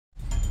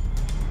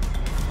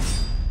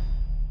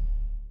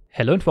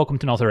Hello and welcome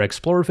to another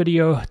Explorer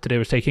video. Today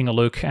we're taking a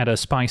look at a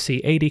spicy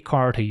 80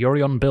 card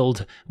Yorion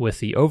build with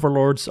the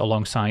Overlords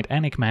alongside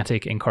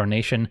Enigmatic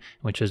Incarnation,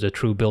 which is a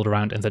true build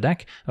around in the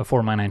deck, a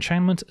 4-mana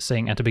enchantment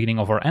saying at the beginning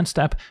of our end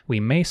step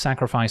we may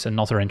sacrifice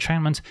another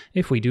enchantment.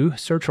 If we do,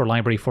 search our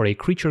library for a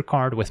creature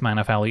card with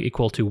mana value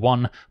equal to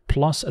 1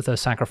 plus the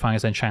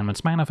sacrifice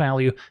enchantment's mana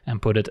value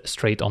and put it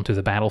straight onto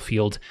the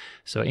battlefield.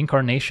 So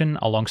Incarnation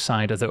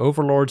alongside the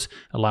Overlords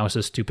allows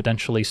us to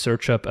potentially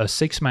search up a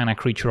 6-mana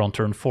creature on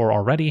turn 4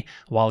 already,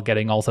 while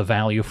getting all the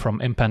value from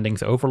impending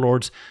the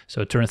Overlords.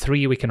 So turn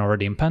 3 we can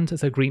already impend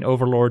the green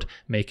Overlord,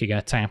 making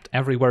a tapped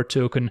everywhere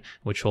token,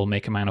 which will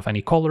make a mana of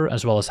any color,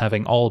 as well as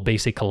having all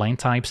basic land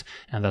types,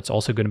 and that's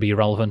also going to be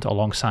relevant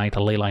alongside a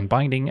Leyline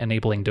Binding,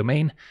 enabling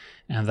domain.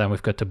 And then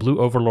we've got the blue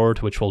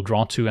Overlord, which will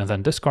draw 2 and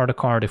then discard a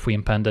card if we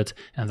impend it,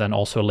 and then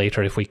also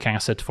later if we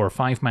cast it for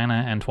 5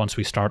 mana, and once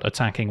we start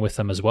attacking with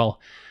them as well.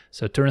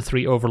 So turn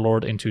 3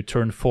 Overlord into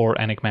turn 4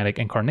 Enigmatic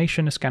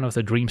Incarnation is kind of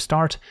the dream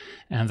start,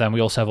 and then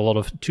we also have a lot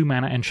of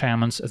 2-mana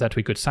enchantments that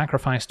we could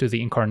sacrifice to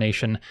the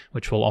Incarnation,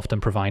 which will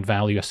often provide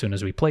value as soon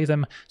as we play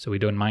them, so we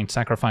don't mind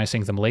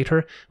sacrificing them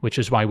later, which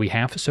is why we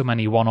have so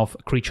many one-off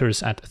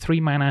creatures at 3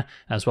 mana,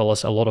 as well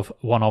as a lot of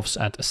one-offs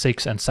at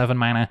 6 and 7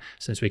 mana,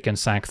 since we can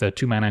sack the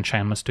 2-mana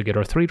enchantments to get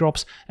our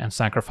 3-drops and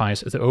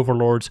sacrifice the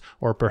Overlords,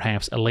 or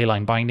perhaps a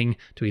Leyline Binding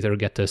to either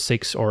get the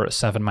 6 or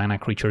 7 mana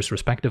creatures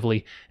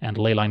respectively, and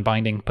Leyline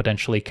Binding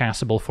potentially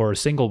castable for a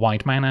single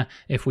white mana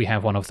if we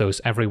have one of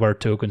those everywhere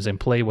tokens in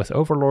play with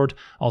Overlord,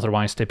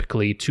 otherwise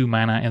typically 2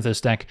 mana in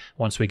this deck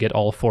once we get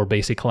all 4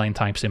 basic land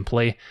types in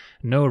play.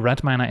 No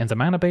red mana in the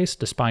mana base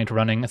despite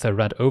running the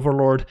red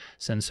Overlord,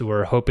 since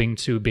we're hoping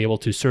to be able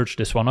to search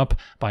this one up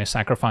by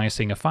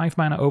sacrificing a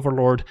 5-mana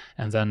Overlord,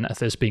 and then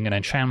this being an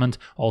enchantment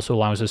also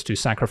allows us to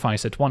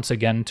sacrifice it once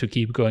again to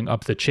keep going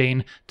up the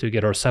chain to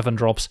get our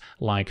 7-drops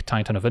like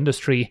Titan of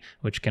Industry,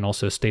 which can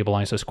also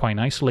stabilize us quite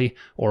nicely,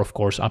 or of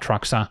course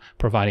Atraxa,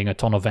 providing a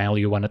ton of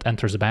value when it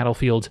enters the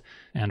battlefield.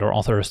 And our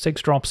other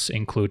 6-drops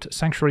include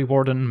Sanctuary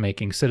Warden,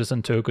 making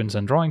citizen tokens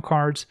and drawing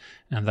cards,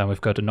 and then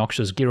we've got a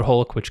Noxious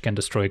Gearhulk, which can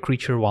destroy a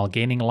creature while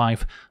gaining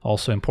life,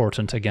 also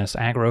important against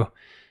aggro.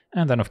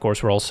 And then of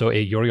course we're also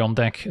a Yorion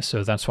deck,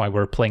 so that's why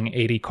we're playing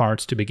 80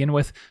 cards to begin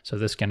with, so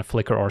this can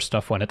flicker our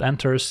stuff when it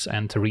enters,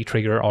 and to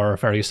re-trigger our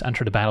various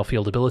enter the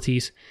battlefield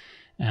abilities.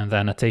 And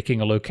then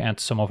taking a look at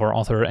some of our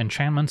other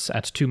enchantments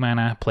at 2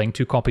 mana, playing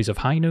 2 copies of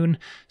High Noon,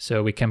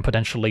 so we can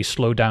potentially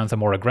slow down the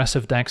more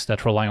aggressive decks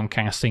that rely on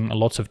casting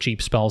lots of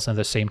cheap spells in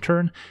the same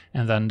turn.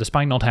 And then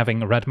despite not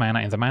having red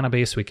mana in the mana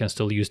base, we can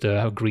still use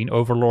the green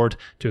Overlord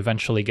to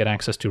eventually get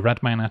access to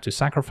red mana to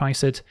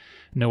sacrifice it.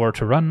 Nowhere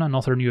to Run,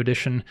 another new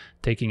addition,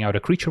 taking out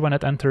a creature when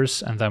it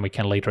enters, and then we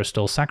can later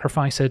still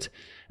sacrifice it.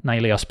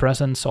 Nylea's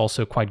Presence,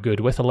 also quite good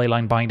with a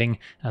Leyline Binding,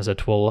 as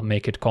it will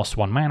make it cost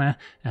 1 mana,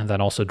 and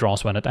then also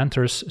draws when it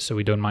enters, so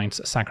we don't mind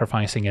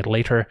sacrificing it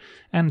later.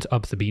 And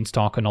Up the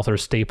Beanstalk, another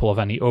staple of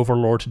any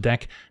Overlord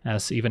deck,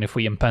 as even if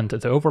we impend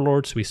the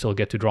Overlords, we still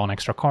get to draw an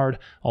extra card,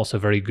 also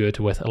very good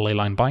with a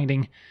Leyline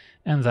Binding.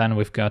 And then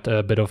we've got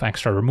a bit of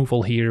extra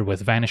removal here with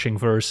Vanishing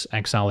Verse,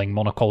 exiling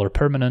monocolor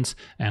permanents,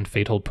 and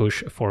Fatal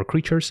Push for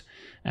creatures.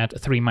 At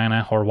 3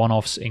 mana, our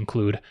one-offs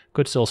include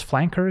Kutzil's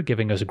Flanker,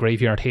 giving us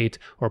Graveyard Hate,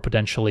 or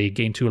potentially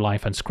Gain 2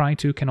 Life and Scry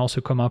 2 can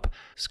also come up.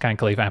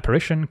 Skyclave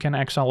Apparition can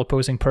exile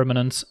opposing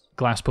permanents.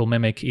 Glasspool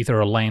Mimic, either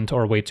a land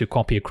or a way to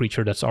copy a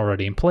creature that's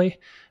already in play.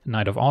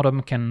 Night of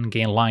Autumn can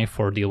gain life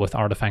or deal with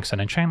artifacts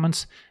and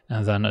enchantments.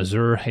 And then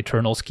Azure,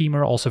 Eternal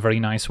Schemer, also very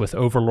nice with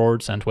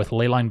Overlords and with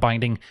Leyline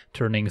Binding,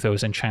 turning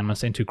those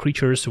enchantments into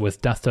creatures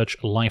with Death Touch,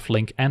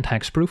 Lifelink, and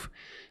Hexproof.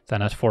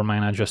 Then at 4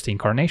 mana, just the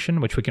Incarnation,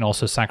 which we can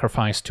also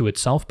sacrifice to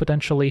itself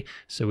potentially,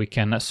 so we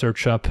can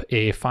search up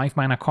a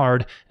 5-mana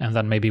card, and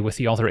then maybe with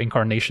the other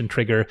Incarnation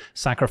trigger,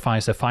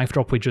 sacrifice a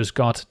 5-drop we just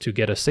got to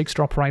get a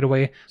 6-drop right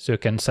away, so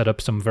it can set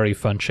up some very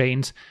fun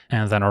chains.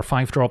 And then our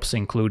 5-drops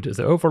include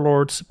the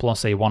Overlords,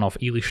 plus a 1-off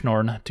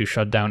Elishnorn to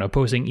shut down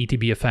opposing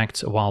ETB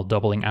effects while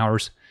doubling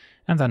ours.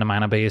 And then the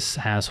mana base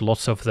has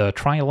lots of the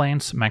trial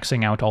lands,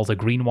 maxing out all the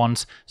green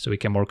ones, so we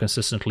can more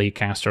consistently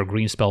cast our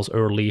green spells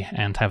early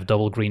and have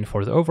double green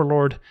for the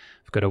Overlord.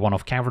 We've got a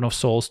 1-off Cavern of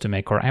Souls to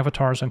make our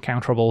avatars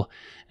uncounterable,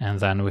 and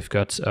then we've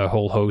got a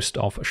whole host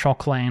of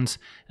shock lands,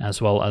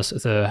 as well as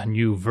the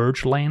new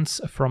Verge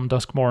lands from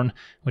Duskmourn,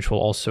 which will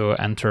also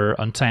enter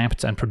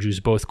untapped and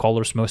produce both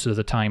colors most of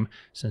the time,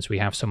 since we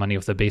have so many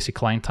of the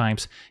basic land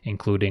types,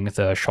 including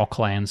the shock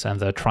lands and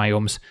the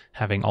triomes,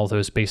 having all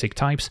those basic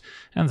types,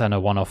 and then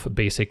a 1-off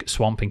basic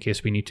swamp in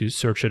case we need to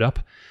search it up.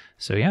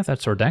 So yeah,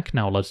 that's our deck.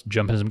 Now let's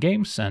jump in some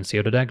games and see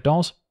how the deck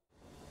does.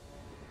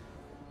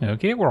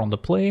 Okay, we're on the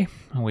play,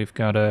 and we've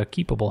got a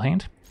keepable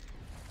hand.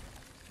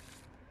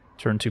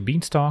 Turn to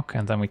Beanstalk,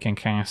 and then we can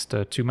cast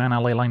 2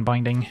 mana Leyline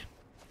Binding.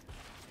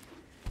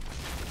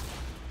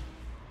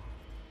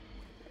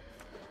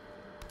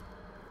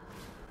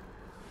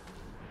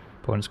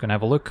 Opponent's gonna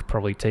have a look,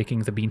 probably taking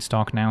the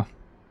Beanstalk now.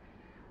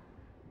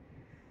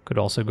 Could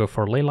also go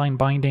for Leyline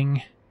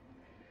Binding.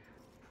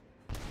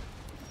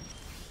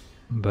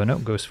 But no,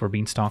 goes for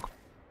Beanstalk.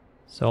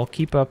 So I'll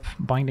keep up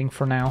Binding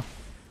for now.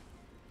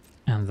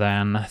 And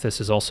then this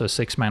is also a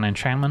 6-mana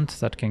enchantment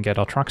that can get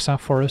Atraxa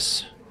for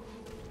us.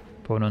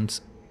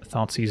 Opponent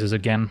Thought Seizes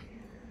again.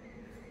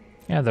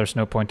 Yeah, there's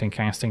no point in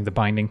casting the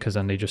Binding, because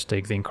then they just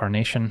take the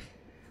Incarnation.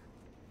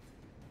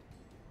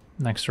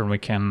 Next turn we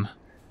can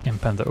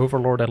Imp and the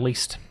Overlord at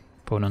least.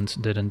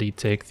 Opponent did indeed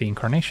take the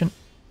Incarnation.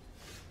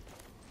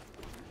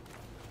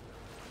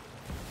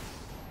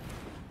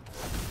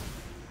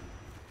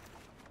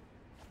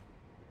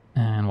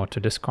 And what to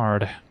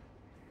discard?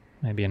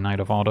 Maybe a Knight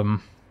of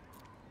Autumn.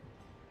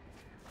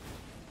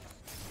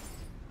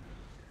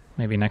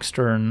 Maybe next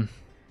turn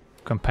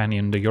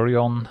Companion the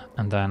Yorion,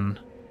 and then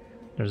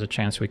there's a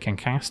chance we can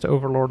cast the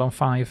Overlord on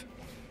 5.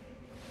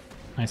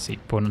 I see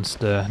opponent's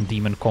the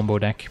Demon combo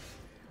deck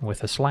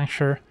with a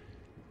Slasher,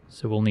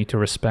 so we'll need to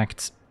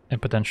respect a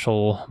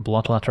potential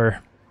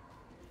Bloodletter.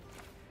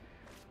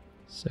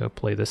 So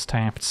play this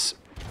tapped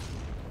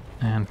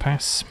and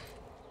pass.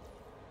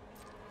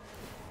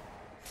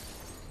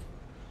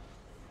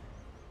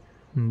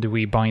 Do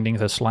we Binding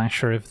the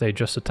Slasher if they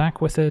just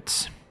attack with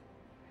it?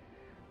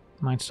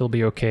 Might still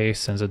be okay,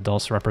 since it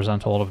does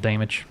represent a lot of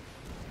damage.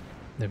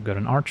 They've got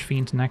an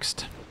Archfiend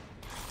next.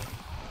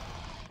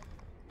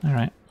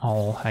 Alright,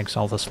 I'll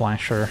exile the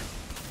Slasher.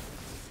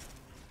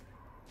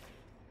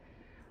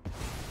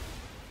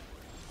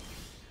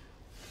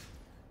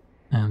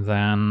 And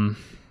then,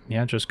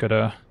 yeah, just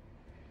gotta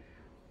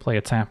play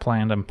a tap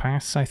land and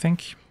pass, I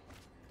think.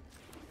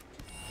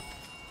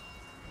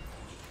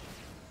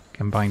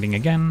 Can Binding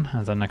again,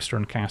 and then next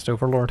turn cast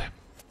Overlord.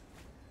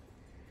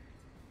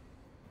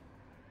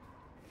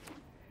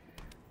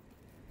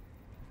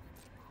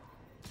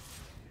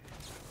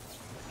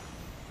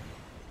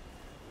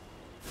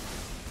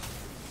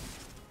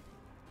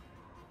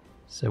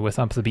 So with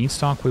Up the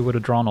Beanstalk we would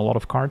have drawn a lot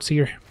of cards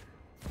here.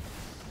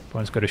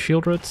 Opponent's got a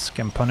Shieldred,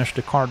 can punish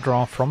the card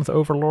draw from the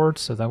Overlord,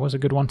 so that was a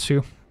good one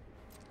too.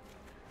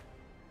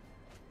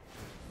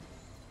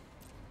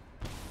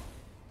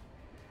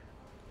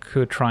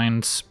 Could try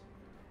and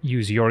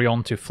use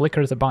Yorion to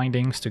flicker the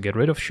bindings to get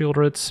rid of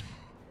Shieldred,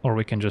 or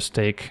we can just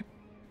take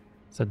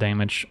the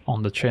damage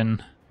on the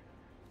chin.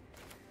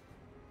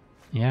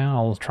 Yeah,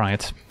 I'll try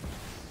it.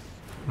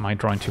 Might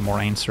draw into more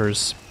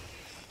answers.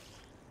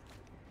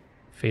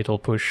 Fatal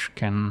Push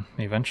can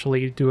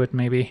eventually do it,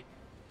 maybe.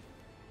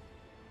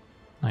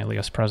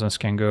 Nylea's Presence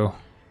can go.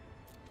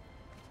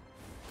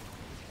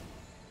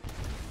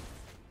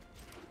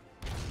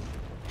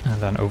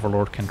 And then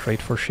Overlord can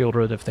trade for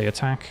Shieldred if they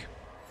attack.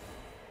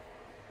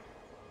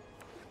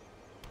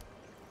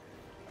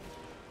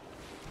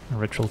 A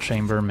Ritual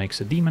Chamber makes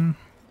a demon.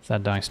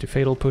 That dies to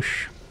Fatal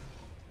Push.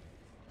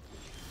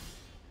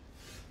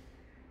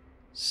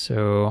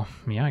 So,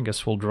 yeah, I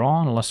guess we'll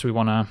draw, unless we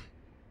want to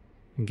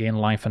gain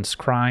life and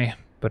scry,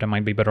 but I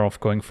might be better off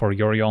going for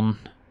Yorion.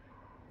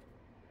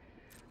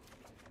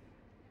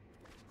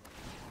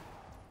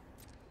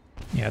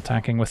 Yeah,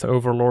 attacking with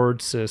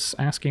Overlords is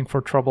asking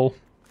for trouble.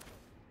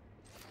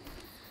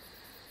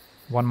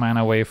 1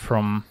 mana away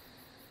from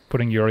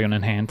putting Yorion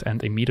in hand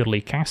and immediately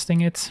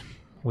casting it,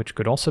 which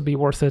could also be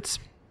worth it,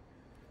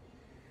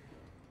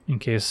 in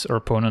case our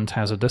opponent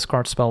has a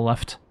discard spell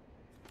left.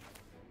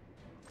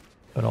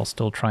 But I'll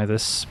still try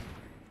this.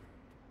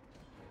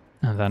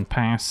 And then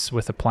pass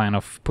with the plan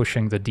of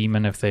pushing the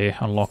demon if they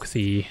unlock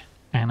the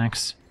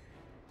Annex.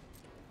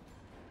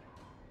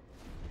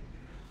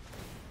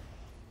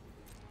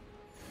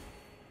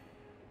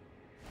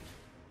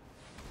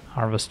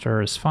 Harvester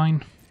is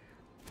fine.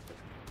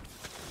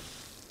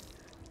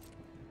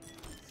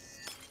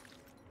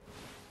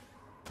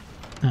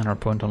 And our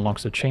opponent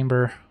unlocks the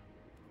chamber.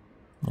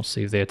 We'll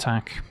see if they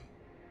attack.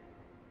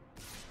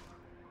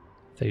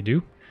 They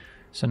do.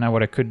 So now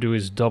what I could do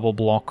is double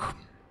block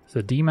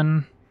the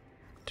demon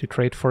to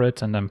trade for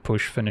it, and then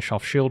push finish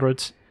off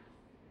Shieldred.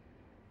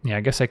 Yeah,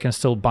 I guess I can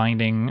still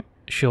Binding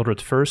Shieldred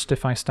first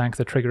if I stack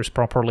the triggers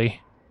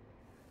properly.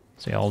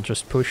 So yeah, I'll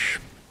just push.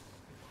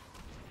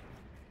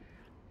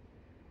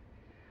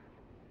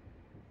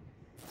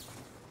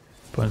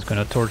 Opponent's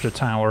gonna Torch the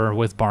Tower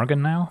with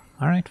Bargain now.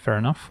 Alright, fair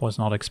enough. Was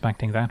not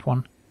expecting that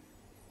one.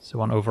 So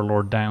 1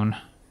 Overlord down.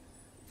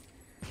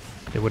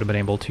 They would have been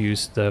able to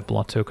use the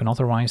blood token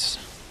otherwise.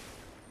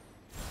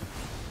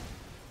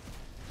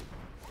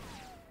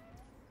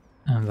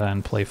 And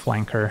then play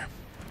Flanker.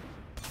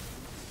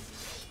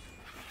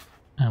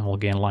 And we'll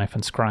gain life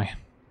and scry.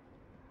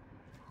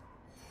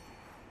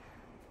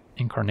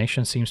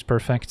 Incarnation seems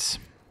perfect.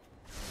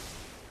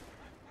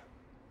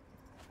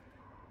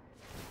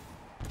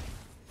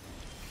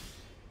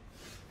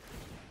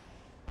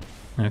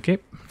 Okay,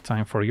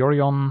 time for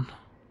Yorion.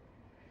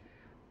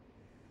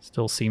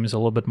 Still seems a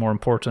little bit more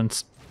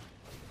important.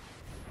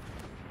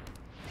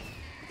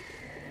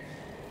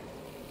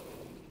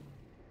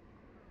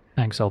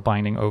 Exile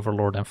Binding,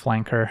 Overlord and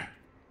Flanker.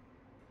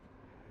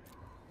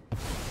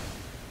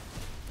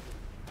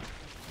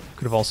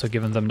 Could have also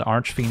given them the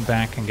Archfiend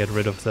back and get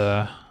rid of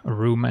the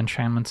Room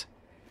enchantment.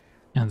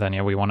 And then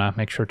yeah, we want to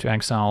make sure to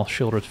exile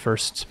Shieldred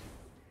first.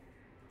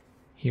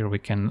 Here we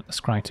can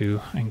scry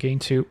 2 and gain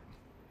 2.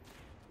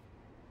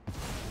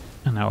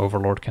 And now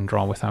Overlord can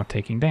draw without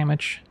taking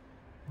damage.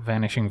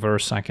 Vanishing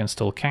Verse I can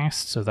still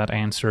cast, so that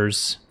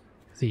answers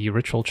the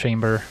Ritual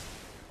Chamber.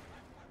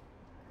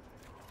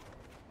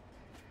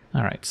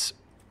 Alright,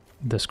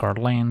 discard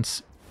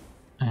lands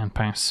and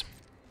pass.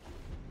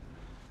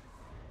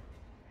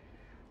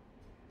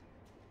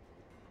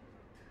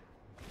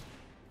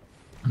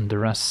 And the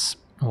rest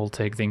will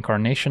take the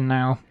Incarnation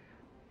now.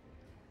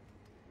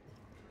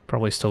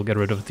 Probably still get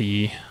rid of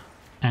the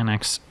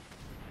Annex.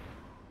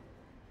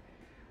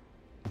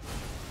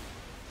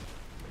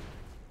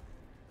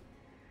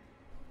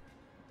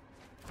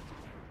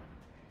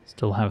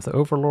 Still have the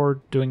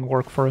Overlord doing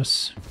work for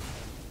us.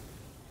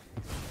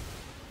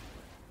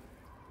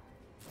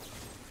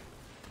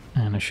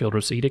 And a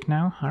Shieldred's Edict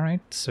now.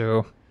 Alright,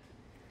 so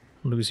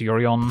lose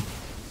Yorion.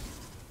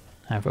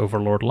 Have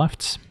Overlord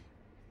left.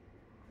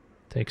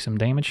 Take some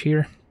damage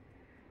here.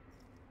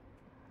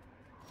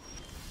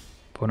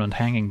 Opponent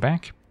hanging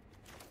back.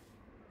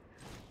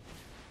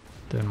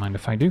 Don't mind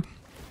if I do.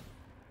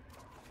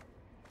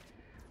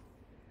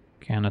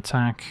 Can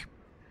attack.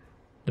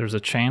 There's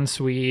a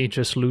chance we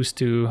just lose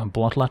to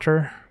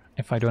Bloodletter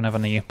if I don't have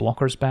any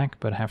blockers back,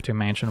 but I have to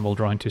imagine we'll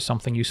draw into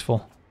something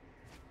useful.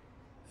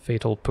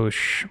 Fatal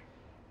Push.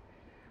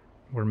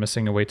 We're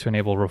missing a way to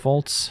enable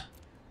revolts.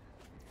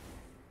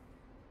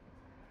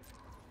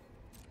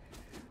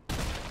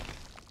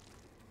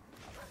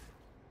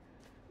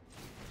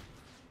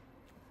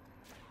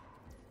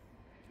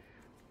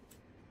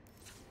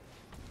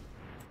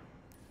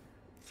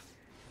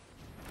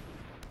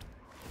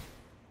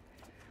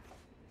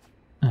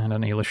 And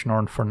an Eilish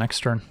Norn for next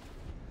turn.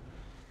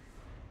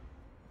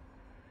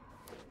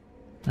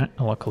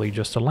 Luckily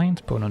just a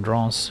land, opponent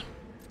draws.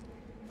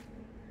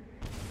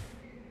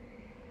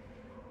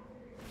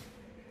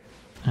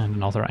 And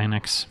another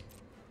Annex.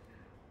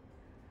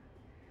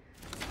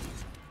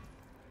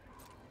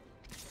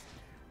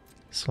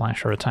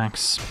 Slasher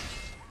attacks.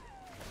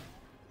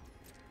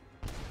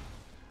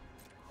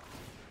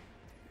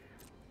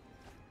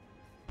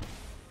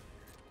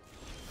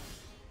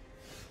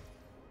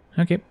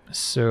 Okay,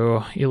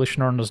 so Eilish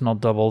Norn does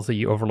not double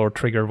the Overlord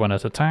trigger when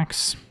it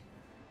attacks.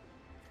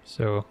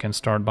 So can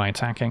start by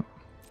attacking.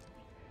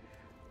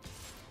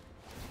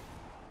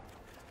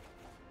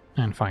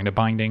 And find a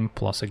binding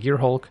plus a Gear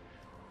Hulk.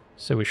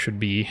 So we should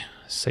be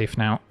safe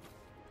now.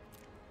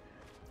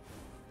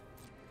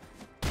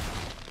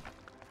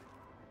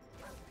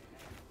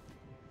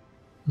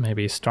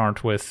 Maybe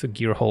start with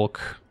Gear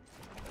Hulk.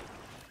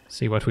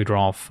 See what we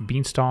draw off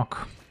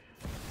Beanstalk.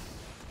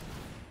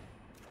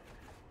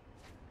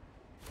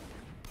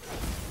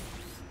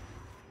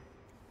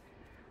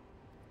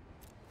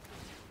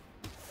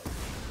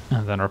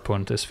 And then our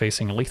opponent is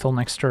facing lethal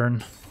next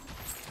turn.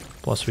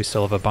 Plus we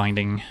still have a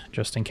binding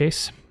just in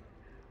case.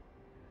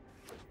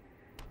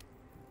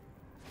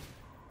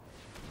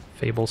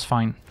 Fable's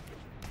fine.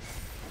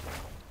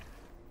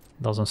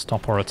 Doesn't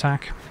stop our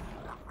attack.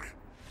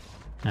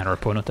 And our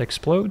opponent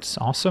explodes.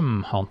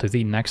 Awesome. On to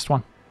the next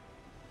one.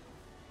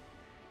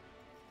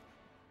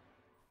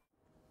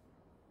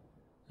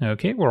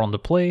 Okay, we're on the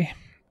play.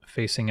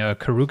 Facing a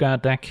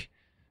Karuga deck.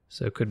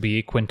 So it could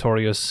be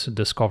Quintorius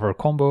Discover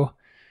combo.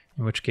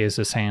 In which case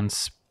his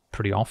hand's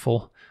pretty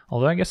awful.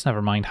 Although I guess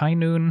never mind. High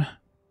Noon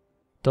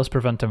does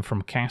prevent him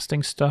from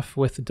casting stuff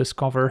with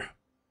Discover.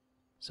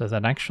 So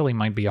that actually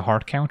might be a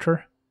hard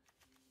counter.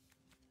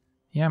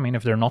 Yeah, I mean,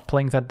 if they're not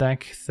playing that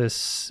deck,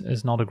 this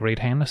is not a great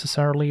hand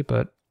necessarily,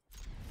 but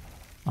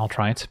I'll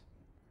try it.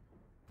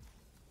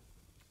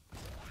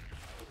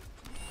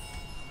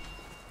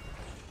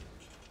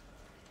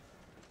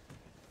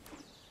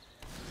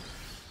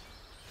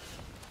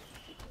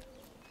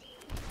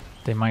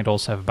 They might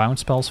also have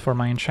bounce spells for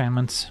my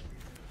enchantments.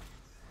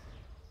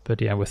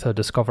 But yeah, with a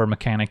Discover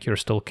mechanic, you're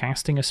still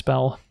casting a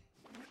spell.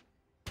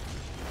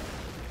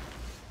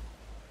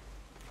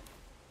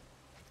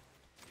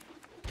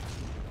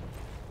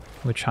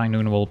 Which High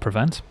Noon will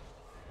prevent.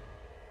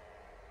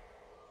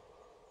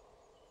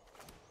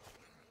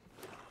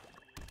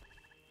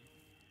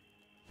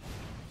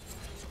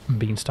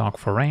 Beanstalk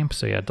for ramp,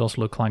 so yeah, it does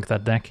look like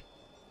that deck.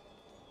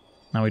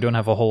 Now we don't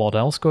have a whole lot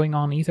else going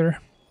on either.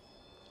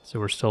 So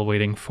we're still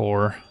waiting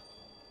for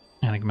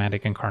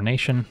Enigmatic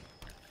Incarnation.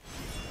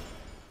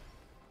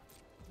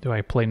 Do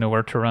I play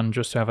Nowhere to Run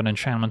just to have an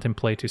enchantment in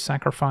play to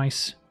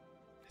sacrifice?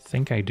 I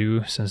think I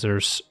do, since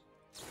there's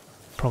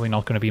probably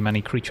not going to be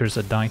many creatures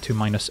that die to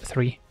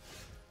 -3.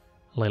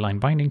 Leyline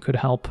Binding could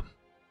help.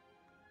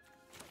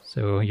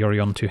 So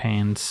Yorion to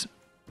hand.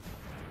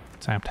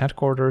 Tapped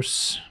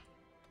Headquarters.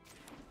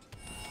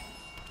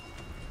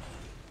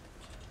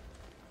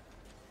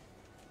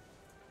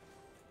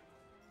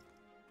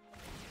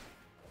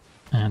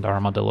 And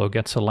Armadillo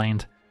gets a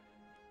land.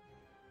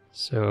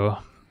 So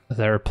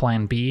their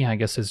plan B, I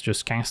guess, is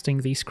just casting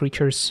these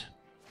creatures.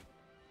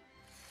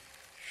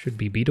 Should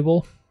be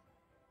beatable.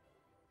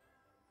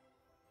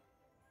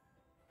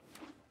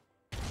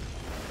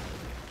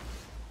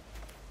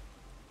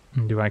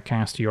 Do I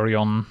cast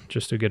Yorion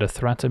just to get a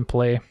threat in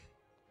play?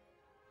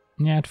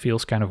 Yeah, it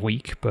feels kind of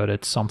weak, but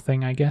it's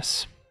something, I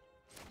guess.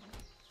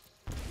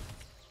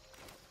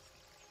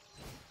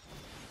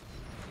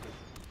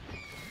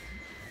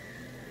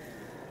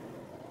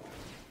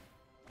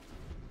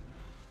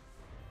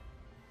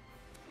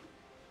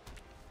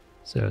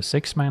 So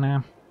 6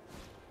 mana.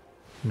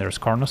 There's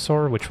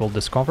Carnosaur, which we'll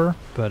discover,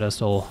 but as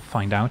they'll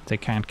find out, they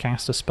can't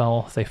cast a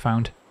spell they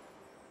found.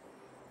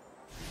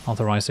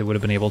 Otherwise they would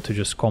have been able to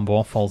just combo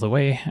off all the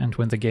way and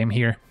win the game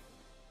here.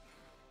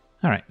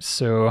 Alright,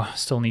 so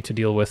still need to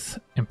deal with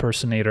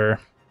Impersonator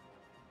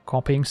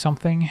copying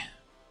something.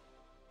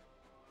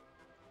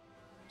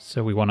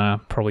 So we want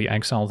to probably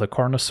exile the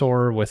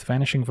Carnosaur with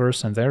Vanishing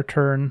Verse in their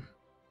turn.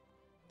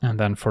 And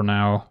then for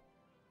now,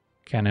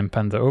 can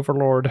impen the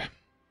Overlord.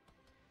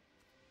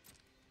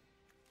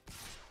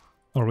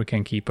 Or we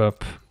can keep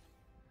up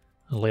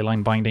a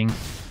Leyline Binding.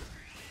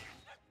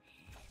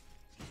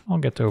 I'll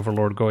get the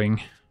Overlord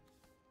going.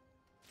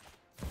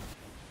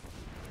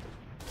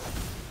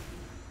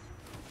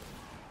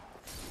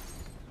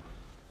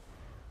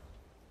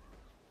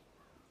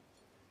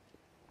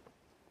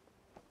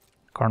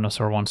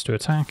 Carnosaur wants to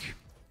attack.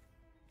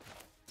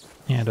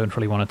 Yeah, I don't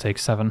really want to take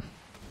 7.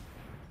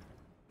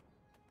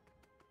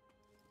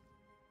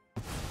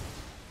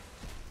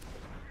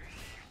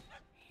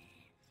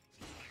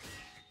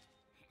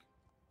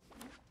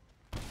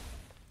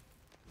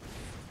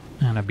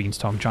 And a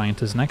Beanstalk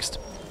Giant is next.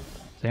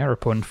 Their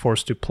opponent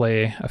forced to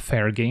play a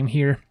fair game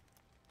here.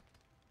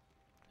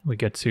 We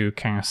get to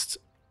cast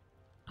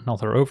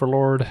another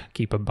Overlord,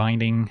 keep a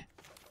Binding.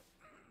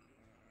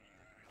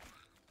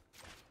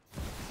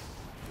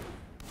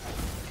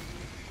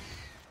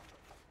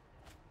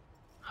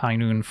 High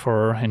Noon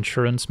for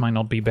insurance might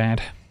not be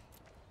bad.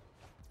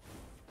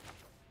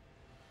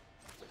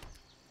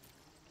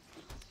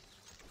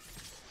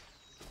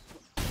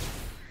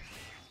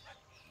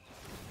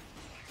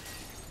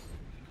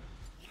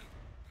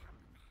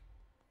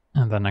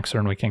 And then next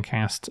turn we can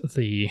cast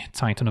the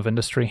Titan of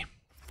Industry.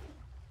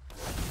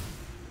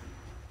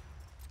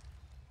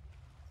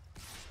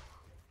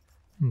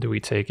 Do we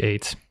take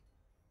 8?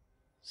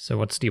 So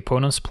what's the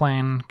opponent's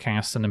plan?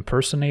 Cast an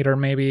Impersonator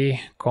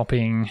maybe,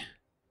 copying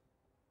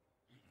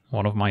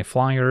one of my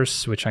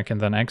flyers, which I can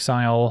then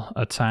exile,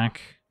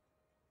 attack,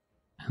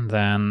 and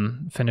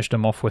then finish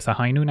them off with a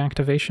High Noon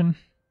activation.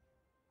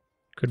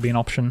 Could be an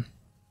option.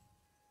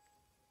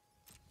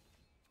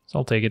 So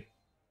I'll take it.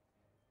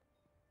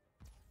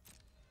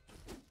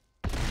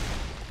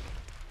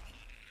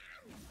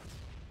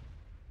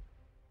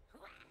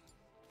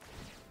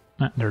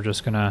 They're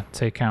just gonna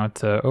take out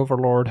the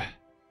Overlord.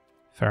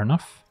 Fair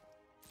enough.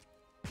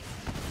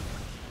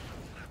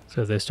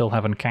 So they still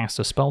haven't cast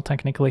a spell,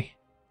 technically.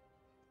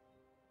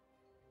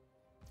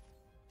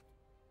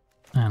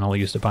 And I'll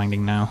use the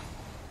Binding now.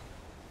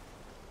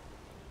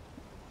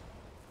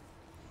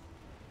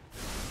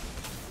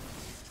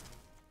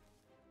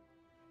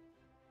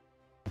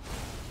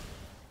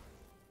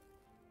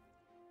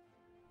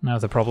 Now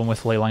the problem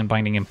with Leyline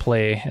Binding in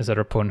play is that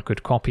our opponent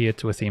could copy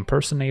it with the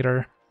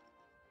Impersonator,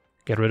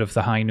 get rid of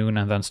the High Noon,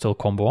 and then still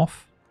combo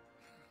off.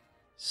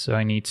 So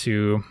I need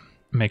to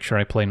make sure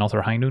I play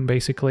another High Noon,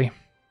 basically.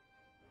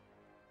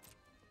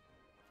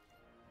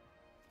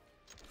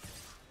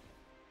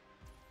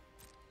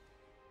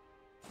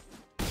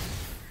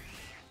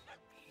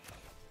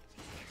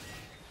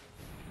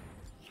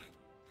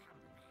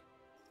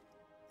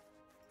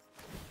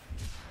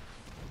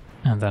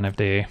 And then if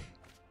they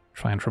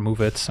try and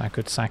remove it, I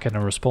could sack it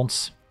in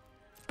response.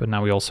 But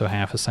now we also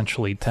have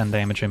essentially 10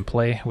 damage in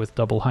play with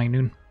double High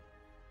Noon.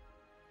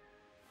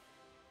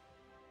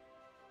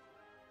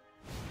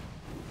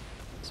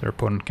 So their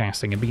opponent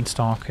casting a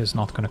Beanstalk is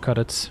not going to cut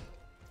it.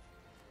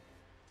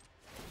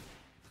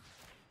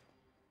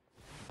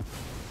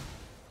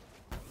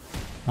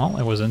 Well,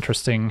 it was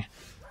interesting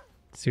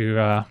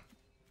to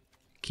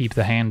keep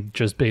the hand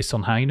just based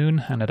on High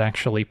Noon, and it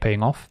actually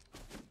paying off.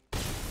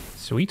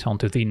 Sweet, on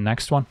to the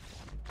next one.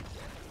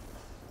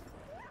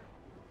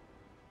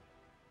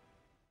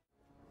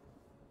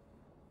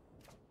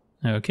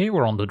 Okay,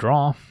 we're on the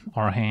draw.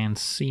 Our hand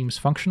seems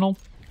functional.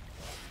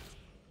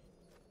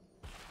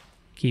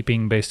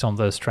 Keeping based on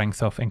the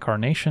strength of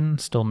Incarnation,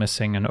 still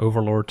missing an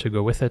Overlord to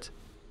go with it.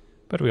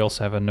 But we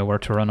also have a Nowhere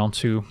to Run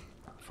onto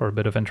for a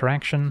bit of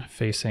interaction,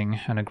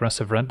 facing an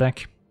aggressive red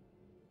deck.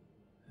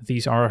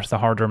 These are the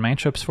harder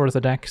matchups for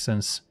the deck,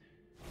 since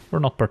we're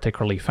not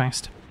particularly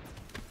fast.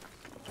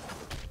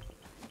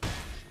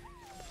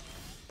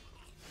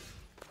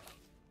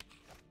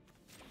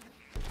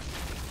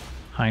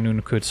 High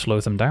Noon could slow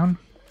them down,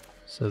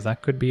 so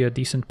that could be a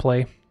decent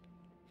play.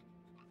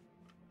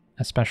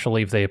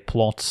 Especially if they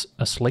plot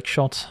a Slick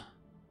Shot,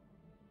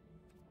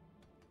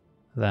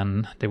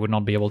 then they would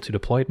not be able to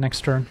deploy it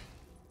next turn.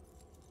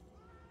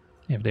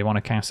 If they want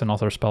to cast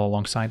another spell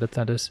alongside it,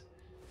 that is.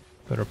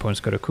 But our opponent's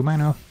got a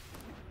Kumano.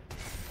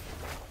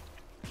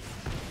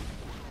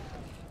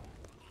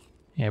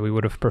 Yeah, we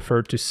would have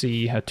preferred to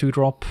see a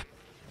 2-drop,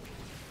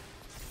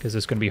 because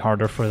it's going to be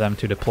harder for them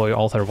to deploy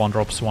all their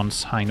 1-drops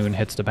once High Noon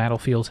hits the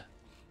battlefield.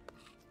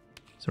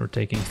 So we're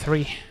taking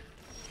 3.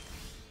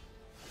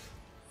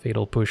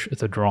 Fatal Push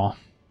the draw.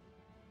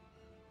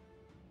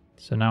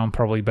 So now I'm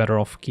probably better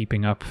off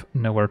keeping up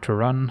Nowhere to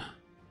Run.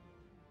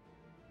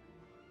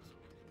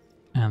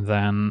 And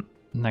then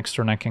next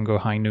turn I can go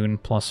High Noon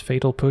plus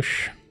Fatal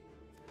Push.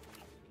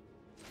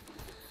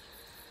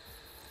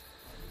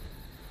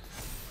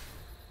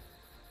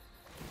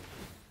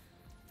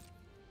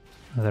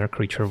 Their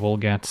creature will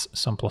get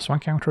some +1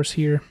 counters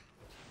here.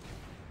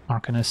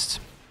 Arcanist.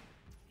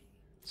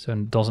 So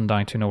it doesn't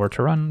die to nowhere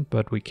to run,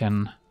 but we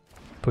can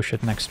push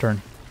it next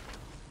turn.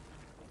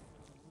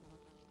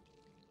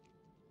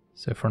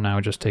 So for now,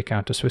 just take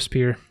out the Swiss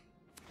Spear.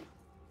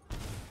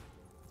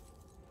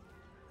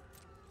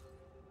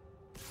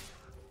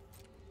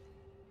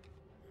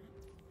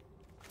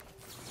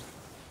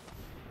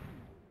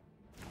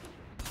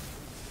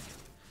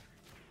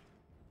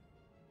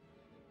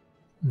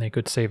 They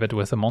could save it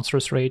with a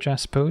Monstrous Rage, I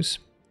suppose,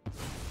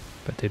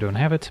 but they don't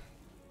have it.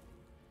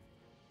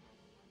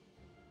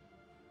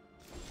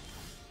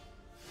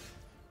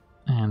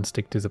 And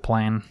stick to the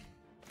plan.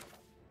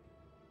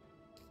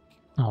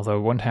 Although I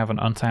won't have an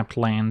untapped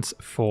land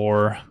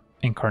for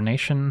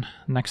Incarnation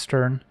next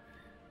turn.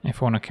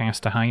 If I want to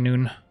cast a High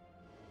Noon,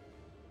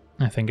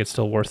 I think it's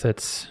still worth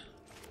it.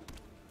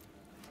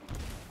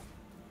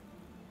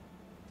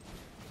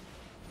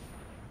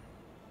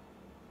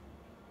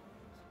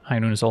 High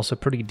Noon is also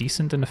pretty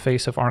decent in the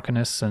face of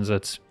Arcanists, since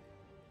it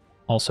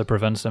also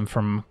prevents them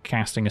from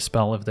casting a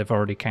spell if they've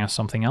already cast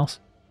something else.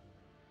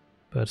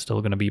 But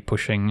still going to be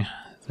pushing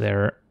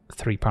their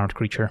 3-powered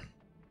creature.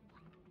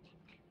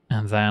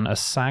 And then a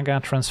Saga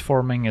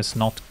transforming is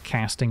not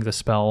casting the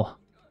spell,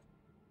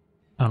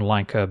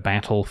 unlike a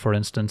Battle, for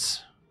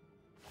instance.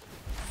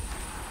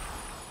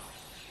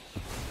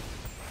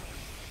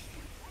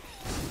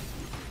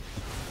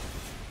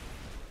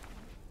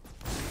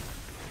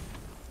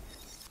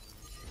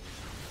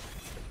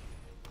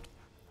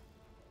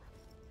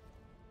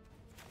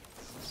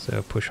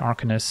 So push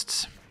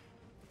Arcanists.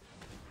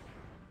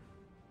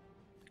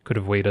 Could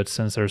have waited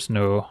since there's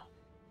no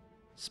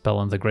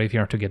spell in the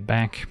graveyard to get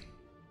back.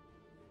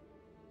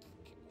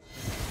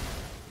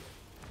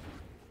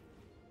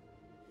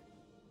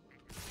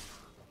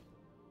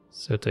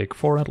 So take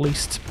 4 at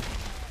least.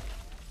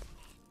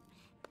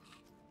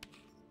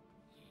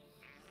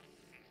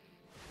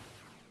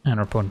 And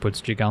our opponent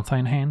puts Gigantha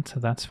in hand,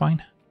 that's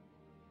fine.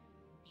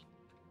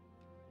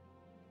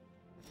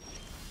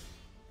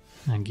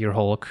 And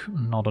Gearhulk,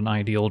 not an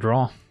ideal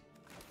draw.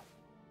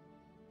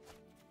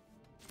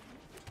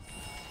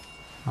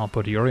 I'll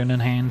put Yorion in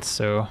hand,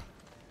 so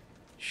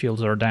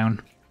shields are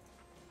down.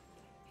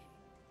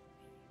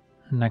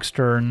 Next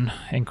turn,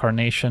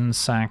 Incarnation,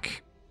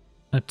 sack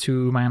a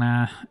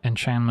 2-mana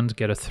enchantment,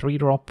 get a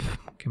 3-drop.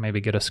 Can maybe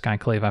get a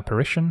Skyclave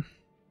Apparition.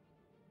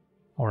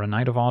 Or a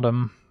Knight of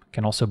Autumn,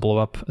 can also blow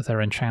up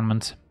their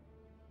enchantment.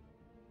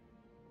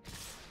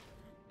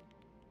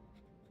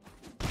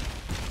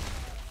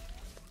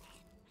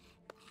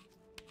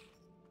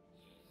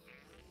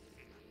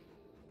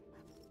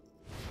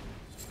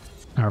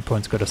 Our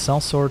opponent's got a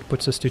Sellsword,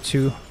 puts us to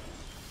 2.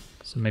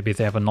 So maybe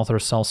they have another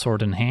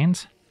Sellsword in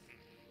hand,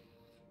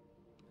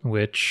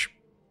 which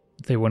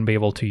they wouldn't be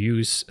able to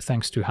use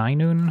thanks to High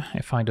Noon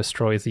if I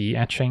destroy the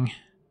Etching.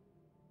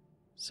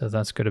 So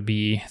that's going to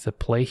be the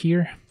play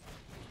here.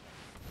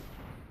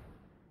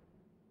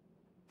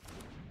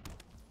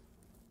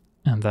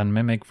 And then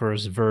Mimic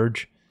versus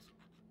Verge.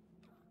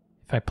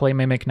 If I play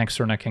Mimic next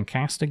turn, I can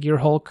cast a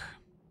Gearhulk.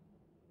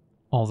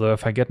 Although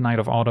if I get Knight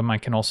of Autumn, I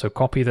can also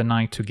copy the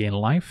Knight to gain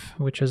life,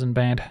 which isn't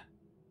bad.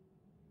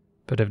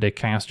 But if they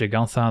cast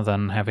Gigantha,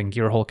 then having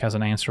Gearhulk as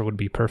an answer would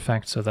be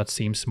perfect, so that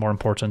seems more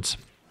important.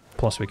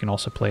 Plus we can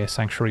also play a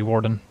Sanctuary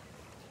Warden.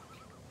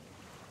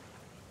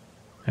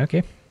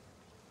 Okay.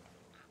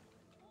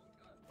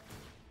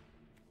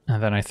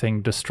 And then I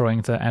think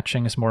destroying the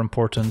Etching is more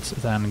important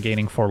than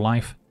gaining 4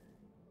 life,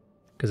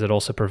 because it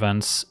also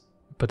prevents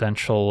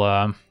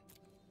potential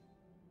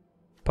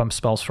pump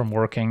spells from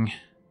working.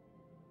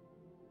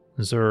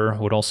 Zur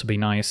would also be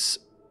nice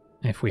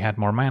if we had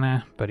more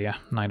mana, but yeah,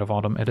 Knight of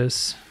Autumn it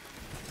is.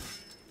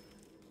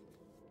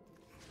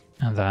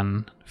 And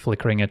then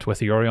flickering it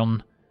with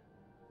Yorion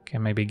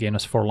can maybe gain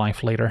us 4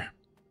 life later.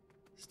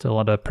 Still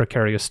at a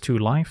precarious 2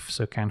 life,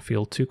 so can't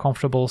feel too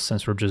comfortable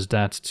since we're just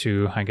dead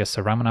to, I guess,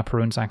 a Ramunap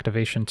Rune's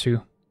activation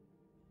too.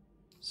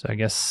 So I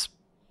guess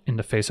in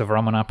the face of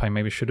Ramunap I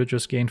maybe should have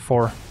just gained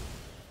 4.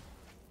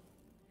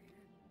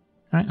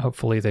 Alright,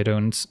 hopefully they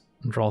don't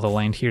draw the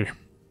land here.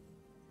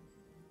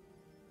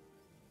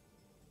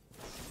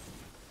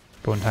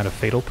 Opponent had a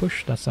Fatal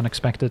Push, that's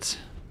unexpected.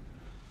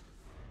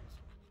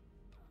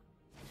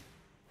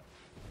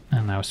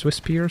 And now Swiss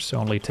Spear, so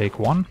only take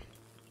 1.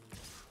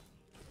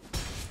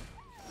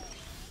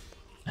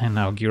 And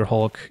now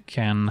Gearhulk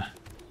can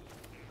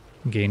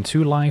gain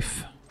 2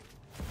 life.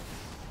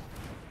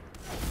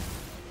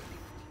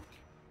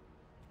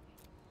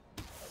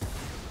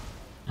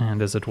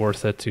 And is it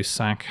worth it to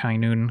sack High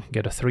Noon,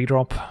 get a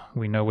 3-drop?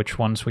 We know which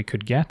ones we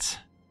could get.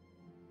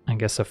 I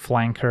guess a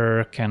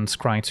Flanker can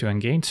scry 2 and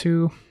gain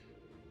 2.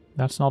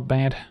 That's not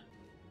bad.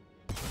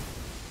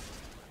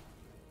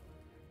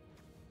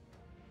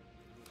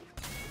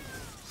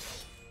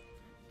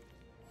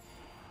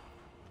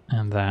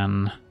 And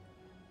then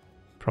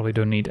probably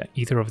don't need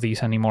either of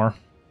these anymore.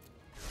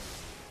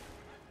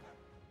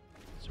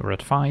 So we're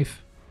at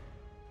 5.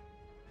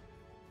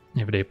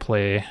 If they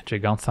play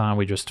Gigantha,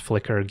 we just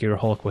flicker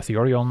Gearhulk with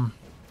Yorion.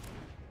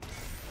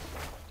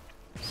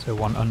 So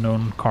one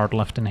unknown card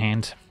left in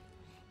hand.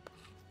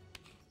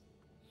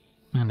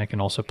 And I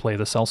can also play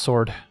the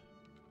sellsword.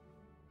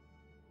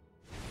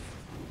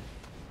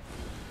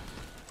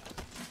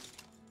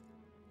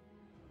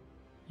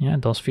 Yeah,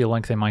 it does feel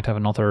like they might have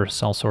another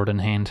sellsword in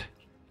hand.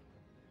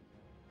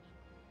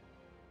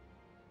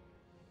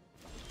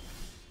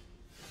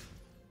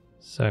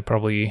 So I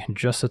probably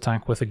just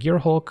attack with a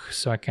Gearhulk,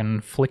 so I can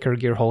flicker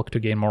Gearhulk to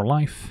gain more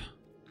life.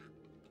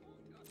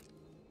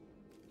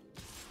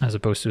 As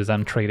opposed to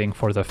them trading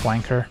for the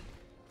flanker.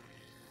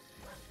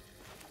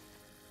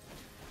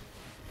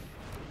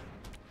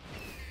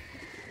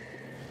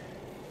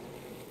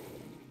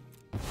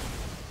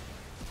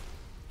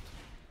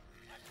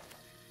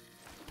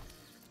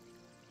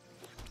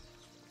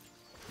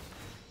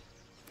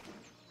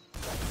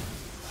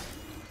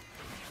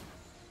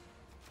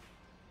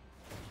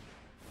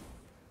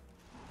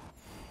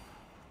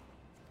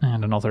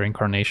 And another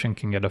incarnation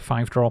can get a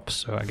 5-drop,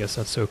 so I guess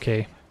that's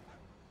okay.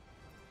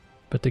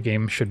 But the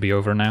game should be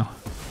over now.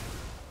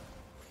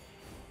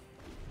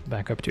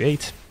 Back up to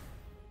 8.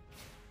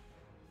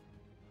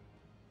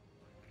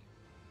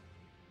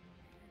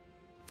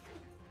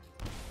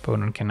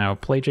 Opponent can now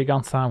play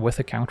Gigantha with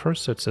a counter,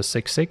 so it's a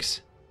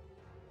 6-6.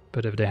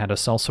 But if they had a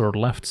sellsword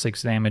left,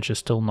 6 damage is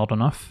still not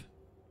enough.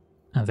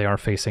 And they are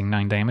facing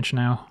 9 damage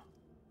now.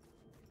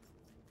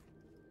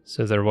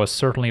 So there was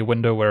certainly a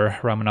window where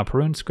Ramunap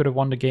Runes could have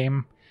won the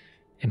game.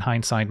 In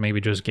hindsight, maybe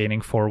just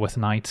gaining 4 with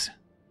Knight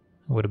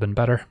would have been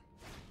better.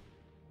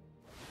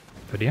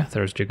 But yeah,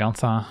 there's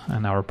Gigantha,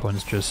 and our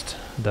opponent's just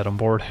dead on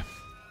board.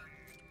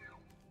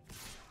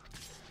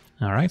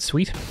 Alright,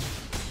 sweet.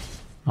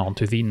 On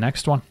to the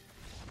next one.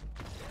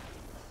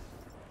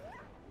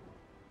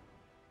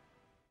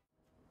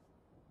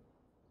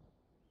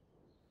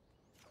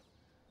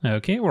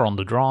 Okay, we're on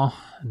the draw.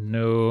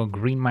 No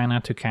green mana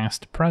to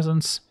cast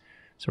Presence.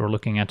 So we're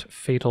looking at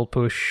Fatal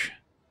Push,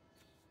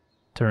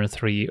 turn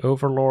 3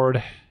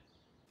 Overlord.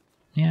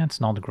 Yeah, it's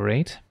not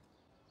great.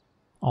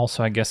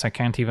 Also, I guess I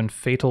can't even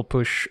Fatal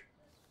Push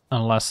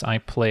unless I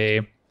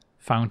play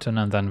Fountain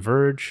and then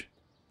Verge.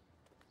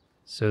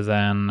 So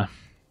then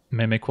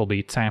Mimic will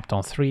be tapped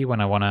on 3 when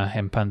I want to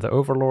impend the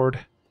Overlord.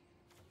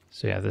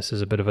 So yeah, this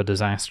is a bit of a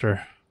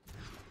disaster.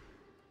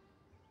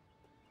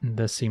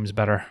 This seems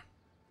better.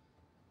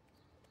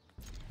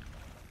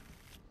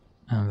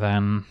 And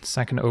then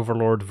second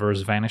Overlord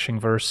versus Vanishing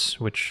Verse,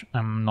 which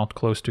I'm not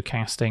close to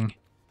casting.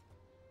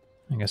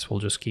 I guess we'll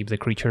just keep the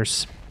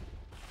creatures.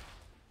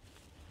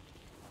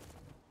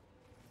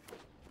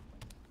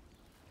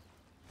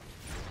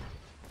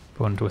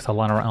 Opponent with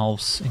Alanor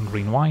Elves in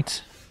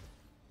green-white.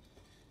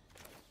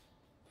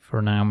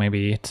 For now,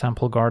 maybe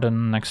Temple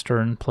Garden next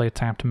turn, play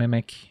tapped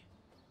Mimic.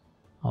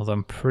 Although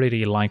I'm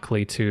pretty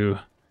likely to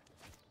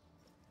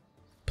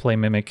play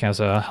Mimic as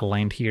a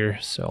land here,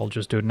 so I'll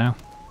just do it now.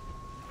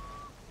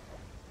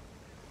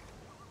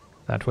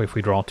 That way if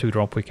we draw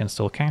 2-drop we can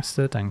still cast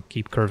it and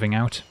keep curving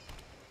out.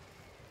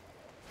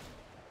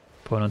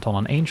 Opponent on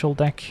an Angel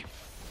deck.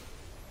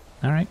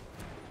 Alright.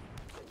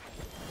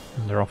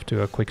 And they're off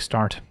to a quick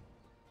start.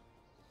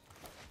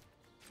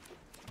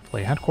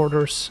 Play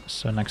Headquarters,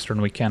 so next turn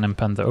we can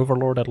impend the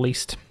Overlord at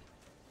least.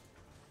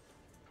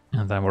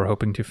 And then we're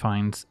hoping to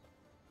find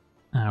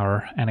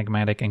our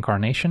Enigmatic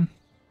Incarnation.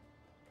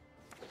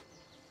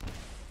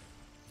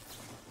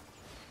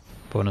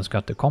 Opponent's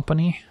got the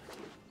Company.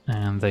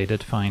 And they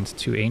did find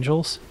 2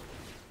 angels.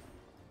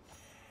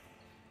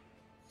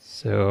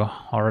 So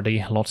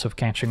already lots of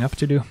catching up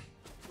to do.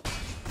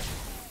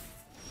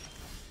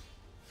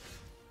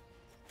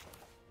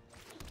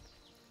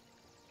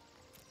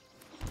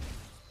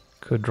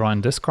 Could draw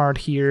and discard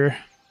here.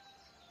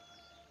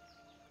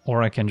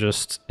 Or I can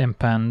just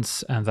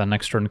impend and then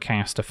next turn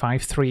cast a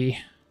 5/3.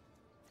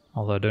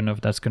 Although I don't know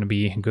if that's going to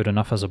be good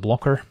enough as a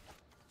blocker.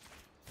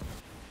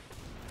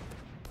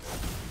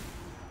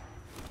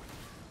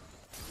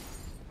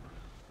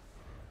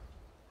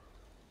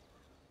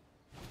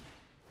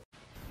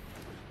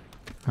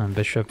 And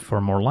Bishop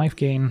for more life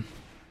gain.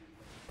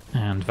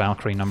 And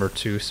Valkyrie number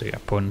 2, so yeah,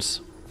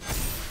 opponents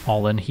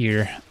all in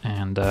here,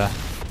 and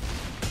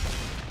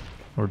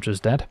we're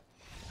just dead.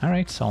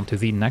 Alright, so on to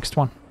the next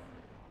one.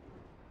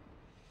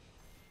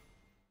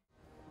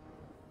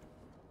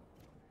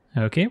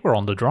 Okay, we're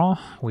on the draw.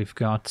 We've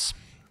got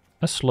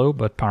a slow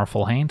but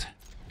powerful hand.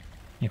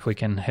 If we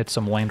can hit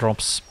some land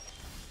drops.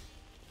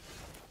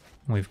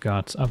 We've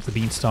got Up the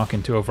Beanstalk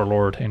into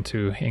Overlord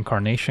into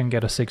Incarnation,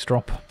 get a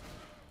 6-drop.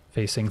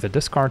 Facing the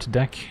discard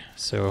deck,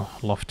 so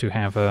love to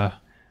have Up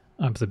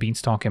the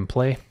Beanstalk in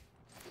play.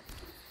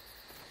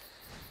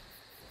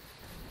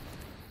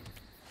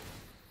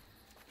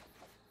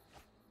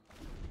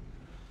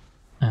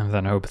 And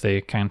then hope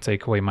they can't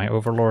take away my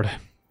Overlord.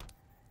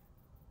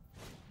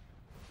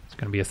 It's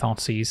gonna be a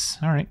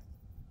Thoughtseize, alright.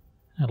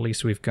 At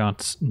least we've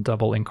got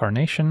double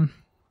Incarnation.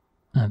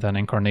 And then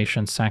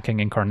Incarnation sacking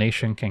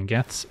Incarnation can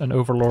get an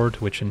Overlord,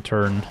 which in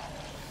turn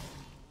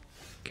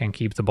can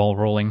keep the ball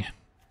rolling.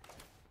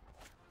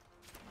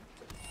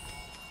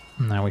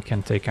 Now we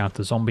can take out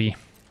the zombie.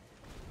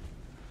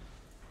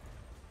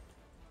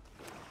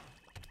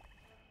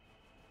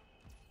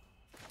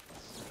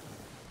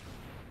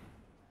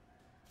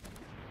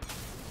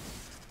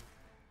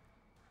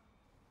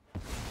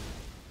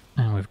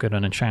 got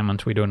an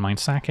enchantment we don't mind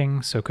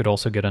sacking, so could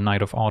also get a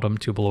Knight of Autumn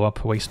to blow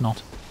up Waste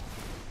Not.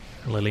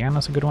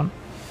 Liliana's a good one.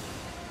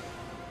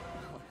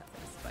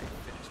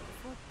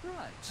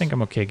 I think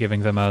I'm okay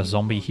giving them a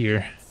zombie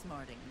here,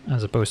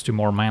 as opposed to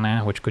more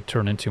mana, which could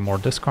turn into more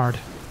discard.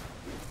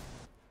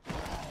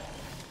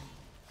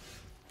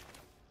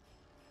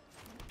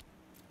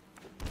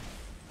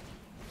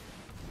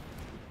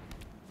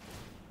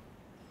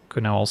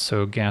 Could now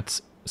also get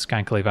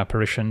Skyclave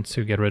Apparition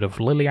to get rid of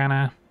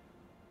Liliana.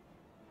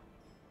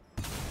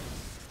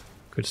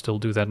 Could still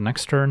do that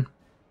next turn.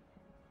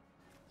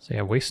 So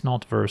yeah, Waste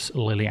Not versus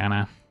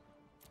Liliana.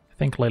 I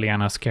think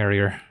Liliana's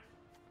scarier.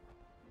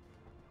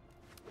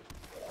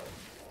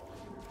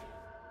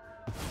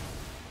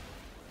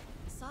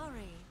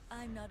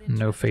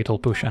 No Fatal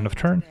Push end of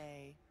turn.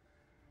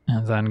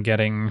 And then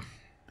getting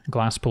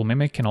Glasspool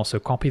Mimic can also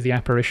copy the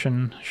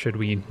Apparition, should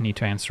we need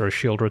to answer a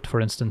Shield Root,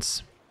 for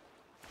instance.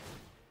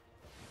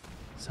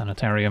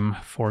 Sanitarium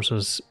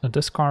forces a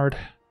discard.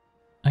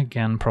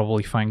 Again,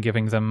 probably fine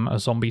giving them a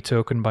zombie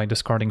token by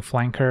discarding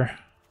Flanker.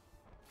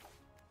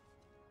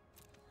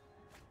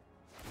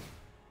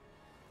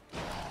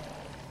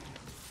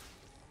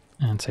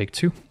 And take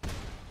 2.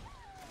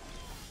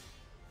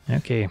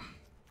 Okay,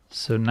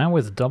 so now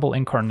with double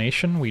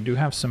Incarnation we do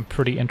have some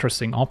pretty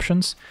interesting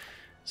options,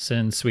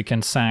 since we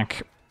can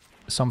sack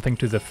something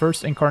to the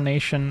first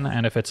Incarnation,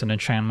 and if it's an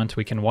enchantment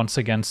we can once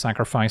again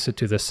sacrifice it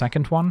to the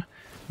second one,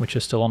 which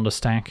is still on the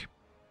stack.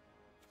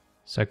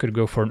 So I could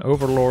go for an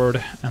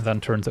Overlord and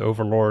then turn the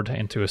Overlord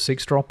into a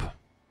 6-drop.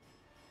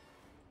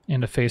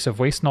 In the face of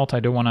Waste Not, I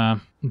don't want to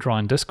draw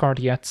and discard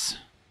yet.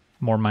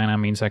 More mana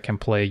means I can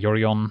play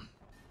Yorion.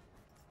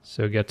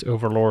 So get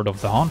Overlord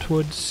of the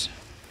Hauntwoods.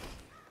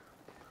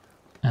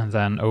 And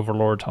then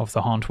Overlord of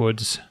the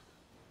Hauntwoods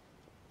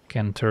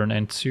can turn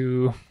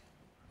into...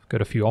 I've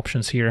got a few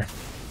options here.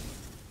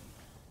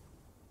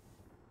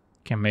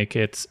 Can make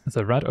it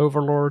the red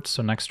Overlord,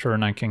 so next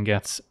turn I can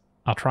get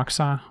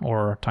Atraxa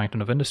or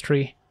Titan of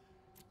Industry.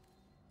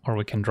 Or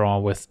we can draw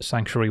with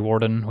Sanctuary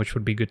Warden, which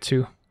would be good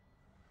too.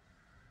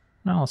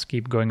 Now let's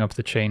keep going up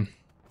the chain.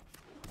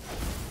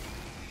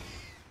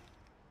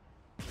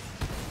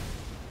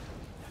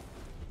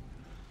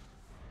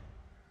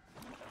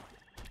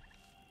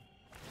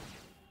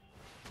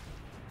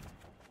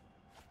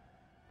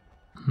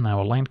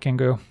 Now a land can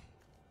go.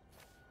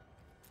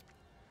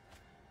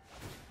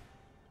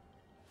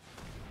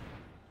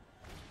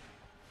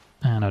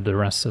 And the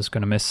rest is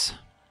gonna miss.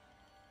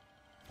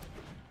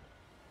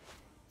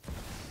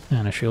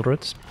 And a Shield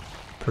Root.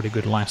 Pretty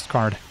good last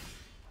card.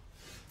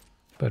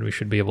 But we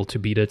should be able to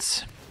beat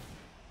it.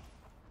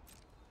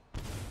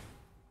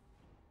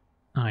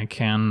 I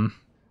can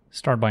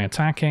start by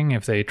attacking.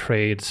 If they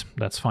trade,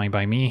 that's fine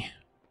by me.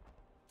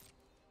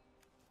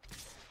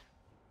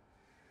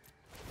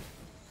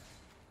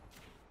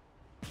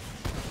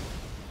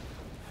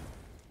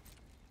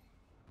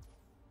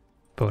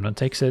 Opponent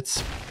takes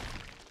it.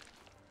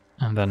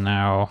 And then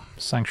now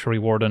Sanctuary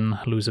Warden,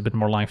 lose a bit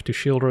more life to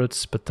Shield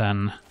Roots, but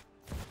then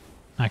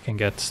I can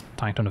get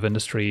Titan of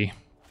Industry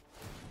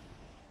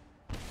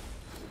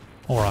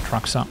or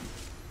Atraxa.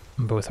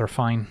 Both are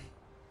fine.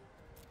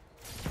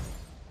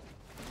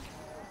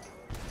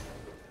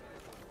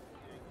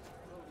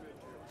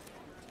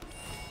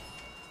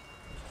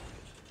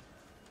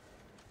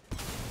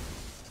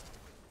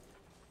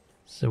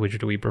 So which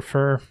do we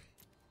prefer?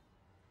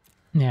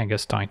 Yeah, I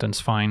guess Titan's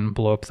fine.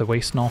 Blow up the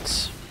Waste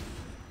Knots.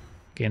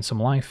 Gain some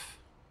life.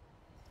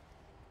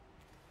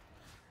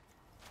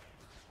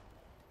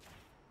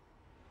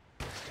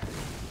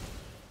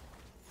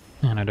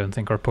 And I don't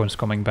think our opponent's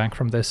coming back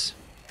from this.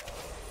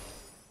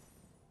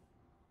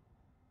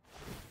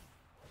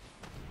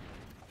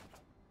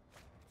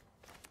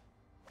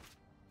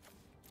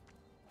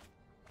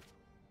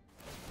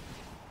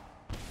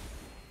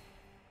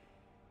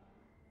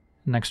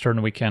 Next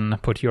turn we can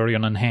put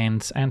Yorion in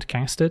hand and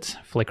cast it,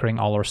 flickering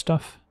all our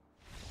stuff.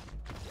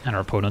 And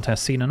our opponent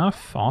has seen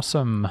enough.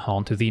 Awesome.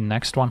 On to the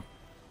next one.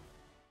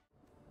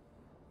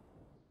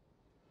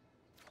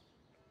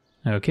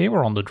 Okay,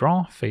 we're on the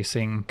draw,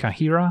 facing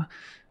Kahira.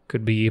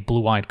 Could be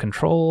blue-eyed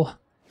control,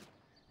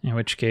 in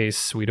which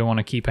case we don't want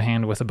to keep a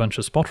hand with a bunch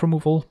of spot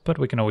removal, but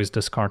we can always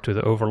discard to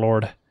the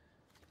Overlord.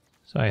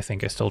 So I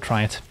think I still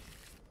try it.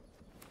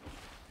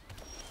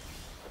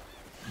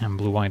 And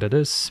blue-eyed it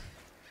is.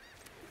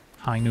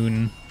 High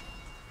Noon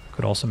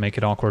could also make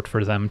it awkward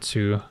for them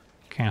to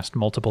cast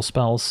multiple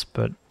spells,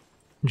 but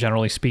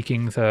generally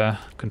speaking, the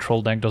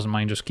control deck doesn't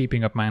mind just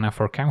keeping up mana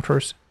for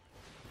counters.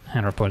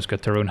 And our opponent's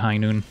got their own High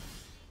Noon.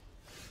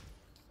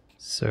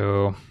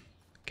 So,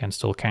 can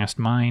still cast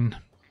mine,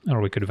 or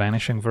we could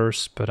Vanishing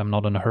Verse, but I'm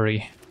not in a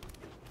hurry.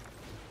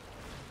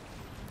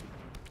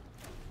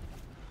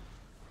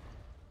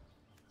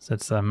 So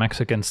it's a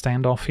Mexican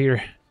standoff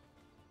here.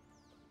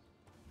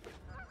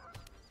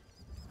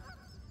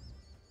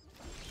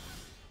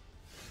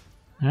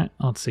 Alright,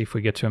 let's see if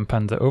we get to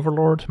impend the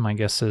Overlord. My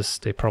guess is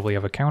they probably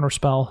have a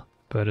counterspell,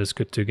 but it's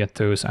good to get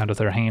those out of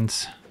their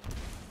hands.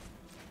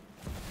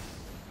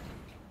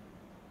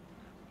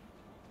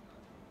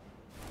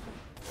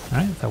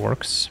 Alright, that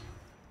works.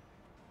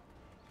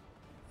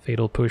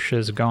 Fatal Push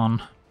is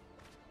gone.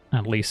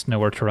 At least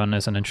Nowhere to Run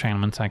is an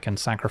enchantment I can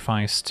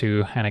sacrifice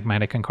to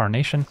Enigmatic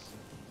Incarnation.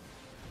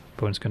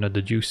 Opponent's gonna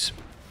deduce.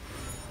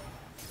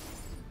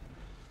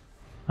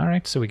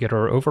 Alright, so we get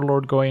our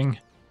Overlord going.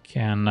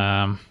 Can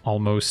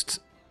almost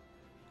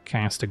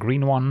cast a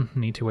green one.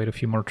 Need to wait a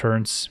few more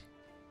turns.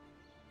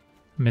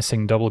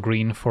 Missing double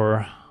green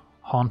for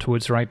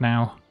Hauntwoods right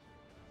now.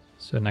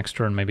 So next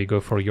turn maybe go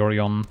for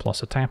Yorion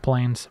plus a tap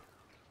lands.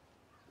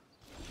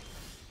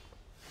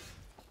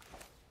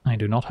 I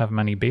do not have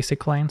many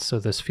basic lands, so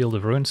this Field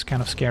of Ruins is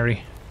kind of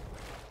scary.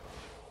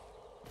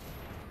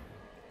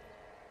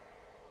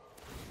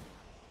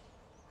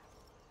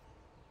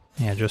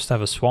 Yeah, just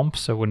have a swamp,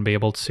 so wouldn't be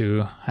able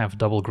to have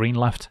double green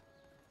left.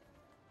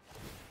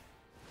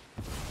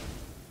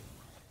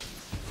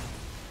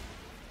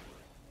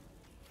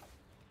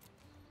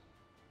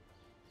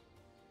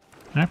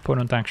 My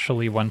opponent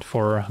actually went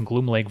for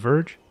Gloomlake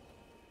Verge,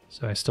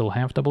 so I still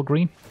have double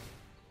green.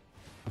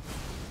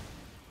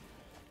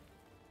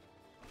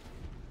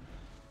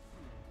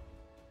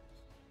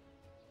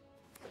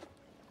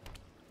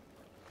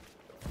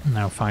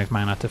 Now 5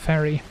 mana to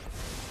Fairy.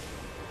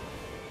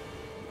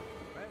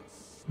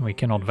 We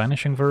cannot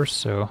Vanishing Verse,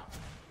 so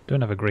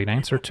don't have a great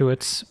answer to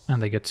it,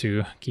 and they get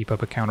to keep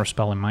up a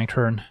counterspell in my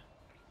turn.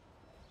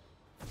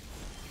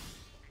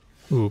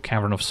 Ooh,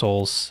 Cavern of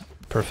Souls,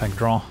 perfect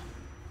draw.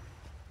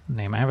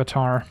 Name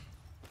Avatar.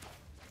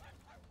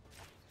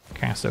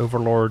 Cast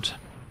Overlord.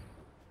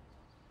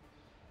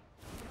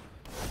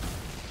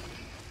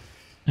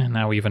 And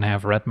now we even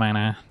have red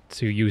mana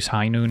to use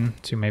High Noon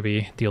to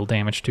maybe deal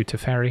damage to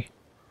Teferi.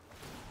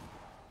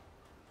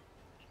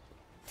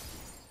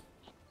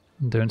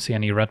 Don't see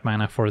any red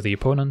mana for the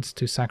opponent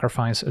to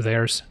sacrifice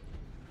theirs.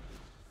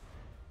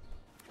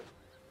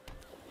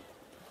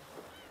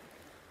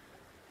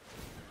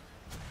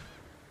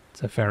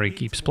 Teferi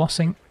keeps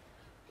plussing,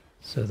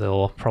 so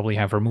they'll probably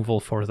have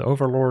removal for the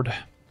Overlord.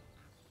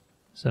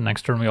 So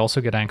next turn we also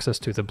get access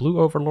to the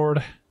blue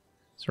Overlord.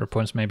 So our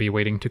opponents may be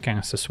waiting to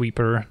cast a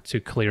Sweeper to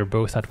clear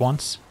both at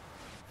once.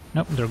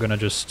 Nope, they're gonna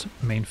just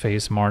main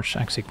phase March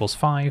X equals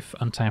 5,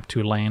 untap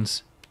 2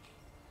 lands.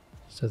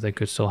 So they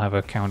could still have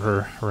a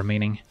counter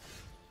remaining.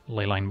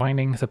 Leyline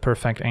Binding, the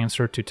perfect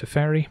answer to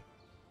Teferi.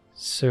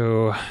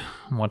 So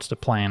what's the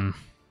plan?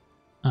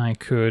 I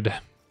could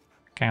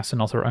cast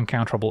another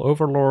uncounterable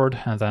Overlord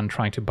and then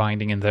try to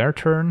Binding in their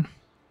turn.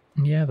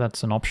 Yeah,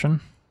 that's an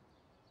option.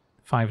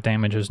 5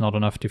 damage is not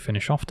enough to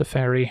finish off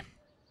Teferi.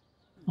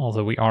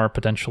 Although we are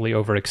potentially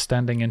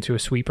overextending into a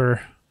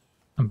Sweeper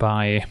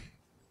by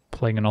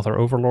playing another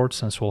Overlord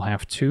since we'll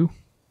have 2.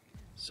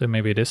 So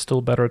maybe it is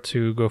still better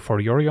to go for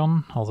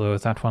Yorion, although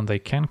that one they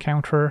can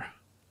counter.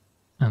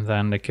 And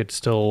then they could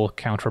still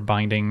counter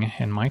Binding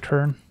in my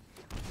turn.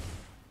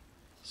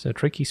 It's a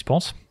tricky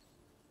spot.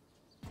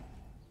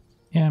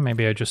 Yeah,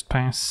 maybe I just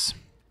pass.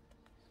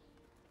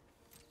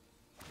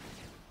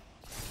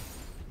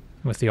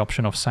 With the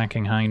option of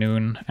sacking High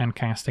Noon and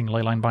casting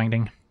Leyline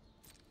Binding.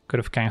 Could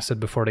have cast it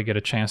before they get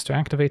a chance to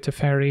activate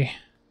Teferi.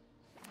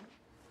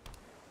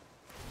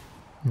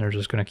 They're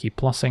just gonna keep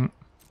plussing.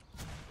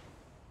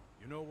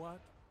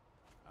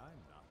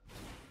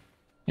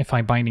 If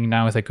I Binding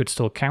now, they could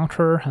still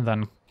counter, and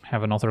then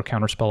have another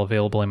counterspell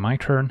available in my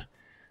turn.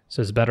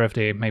 So it's better if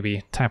they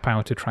maybe tap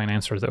out to try and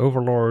answer the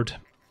Overlord,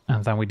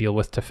 and then we deal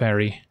with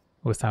Teferi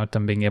without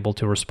them being able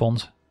to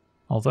respond.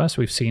 Although, as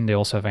we've seen, they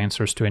also have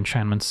answers to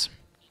enchantments.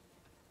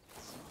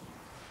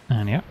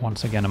 And yeah,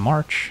 once again a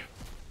March.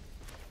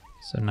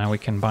 So now we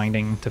can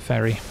Binding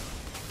Teferi.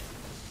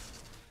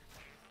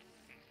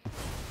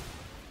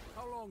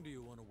 How long do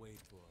you want to wait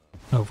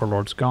for?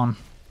 Overlord's gone.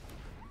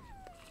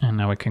 And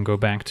now we can go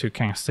back to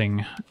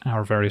casting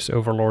our various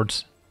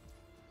Overlords.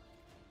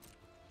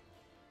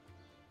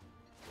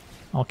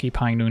 I'll keep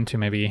High Noon to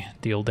maybe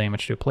deal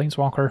damage to a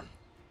Planeswalker.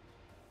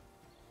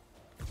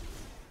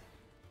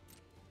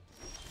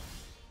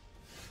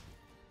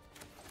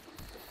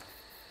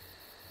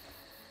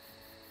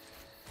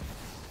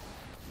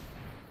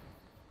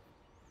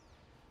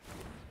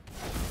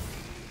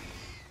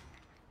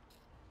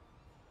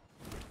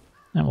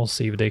 And we'll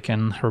see if they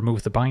can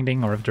remove the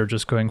Binding or if they're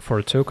just going for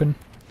a token,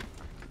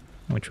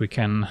 which we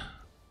can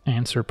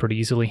answer pretty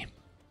easily.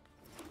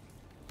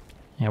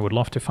 Yeah, I would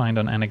love to find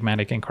an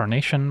Enigmatic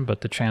Incarnation, but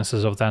the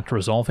chances of that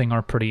resolving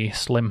are pretty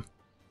slim.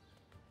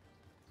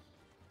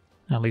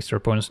 At least our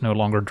opponent's no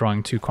longer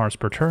drawing 2 cards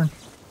per turn.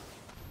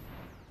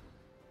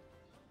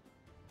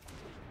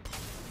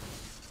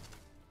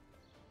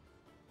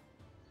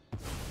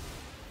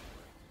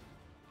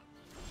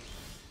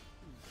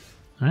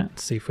 Alright,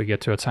 let's see if we get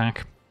to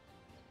attack.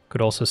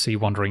 Could also see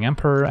Wandering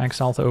Emperor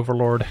exile the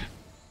Overlord.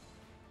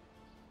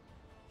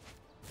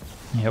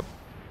 Yep.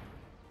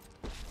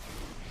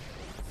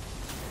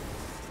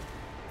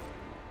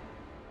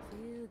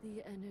 Feel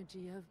the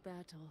energy of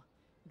battle,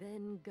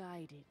 then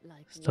guide it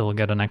like Still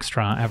get an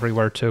extra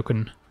Everywhere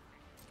token.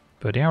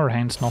 But yeah, our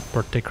hand's not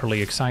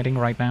particularly exciting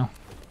right now.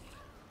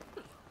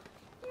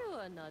 You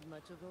are not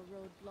much of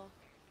a roadblock.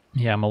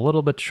 Yeah, I'm a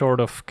little bit short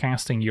of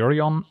casting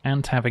Yorion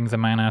and having the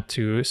mana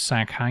to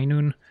sack High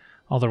Noon.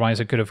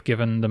 Otherwise I could have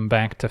given them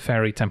back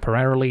Teferi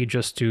temporarily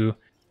just to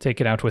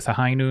take it out with a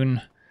High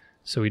Noon,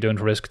 so we don't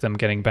risk them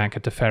getting back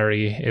at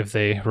Teferi if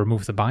they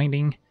remove the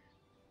binding.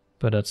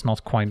 But that's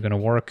not quite gonna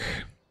work.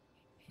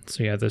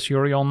 So yeah, this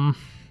Yorion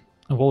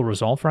will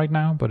resolve right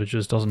now, but it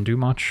just doesn't do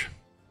much.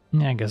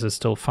 Yeah, I guess it's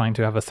still fine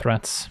to have a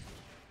threat.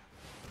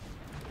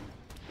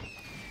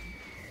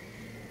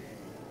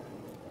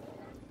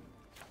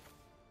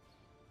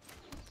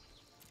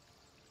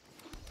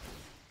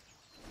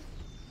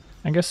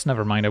 I guess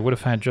never mind, I would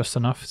have had just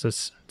enough,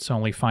 since it's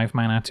only 5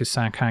 mana to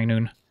sack High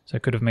Noon. So I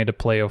could have made a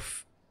play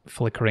of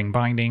Flickering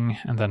Binding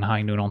and then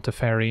High Noon on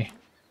Teferi.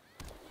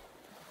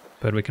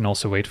 But we can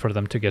also wait for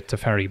them to get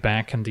Teferi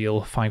back and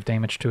deal 5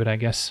 damage to it, I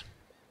guess.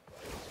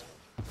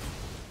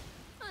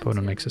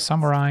 Opponent makes a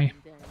Samurai.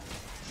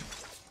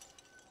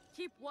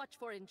 Keep watch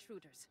for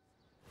intruders.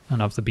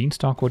 And of the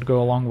Beanstalk would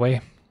go a long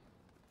way.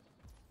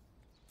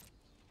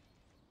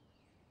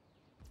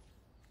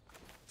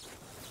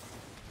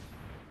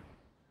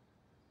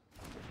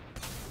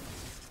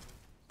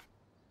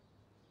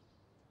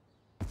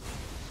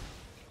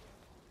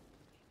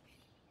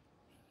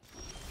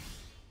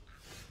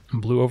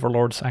 Blue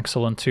Overlord's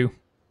excellent too.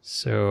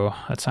 So,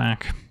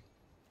 attack.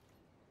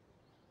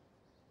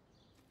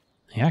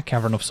 Yeah,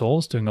 Cavern of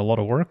Souls doing a lot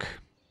of work.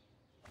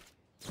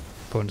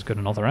 Opponent's got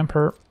another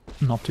Emperor.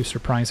 Not too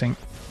surprising.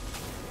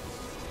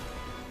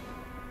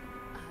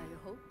 I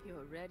hope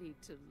you're ready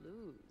to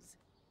lose.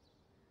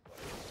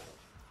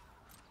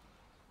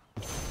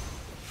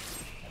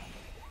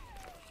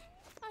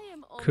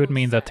 Could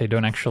mean that they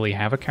don't actually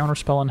have a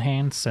counterspell in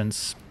hand,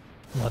 since,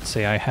 let's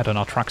say I had an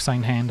Atraxa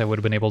in hand, I would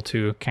have been able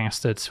to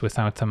cast it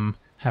without them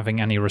having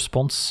any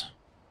response.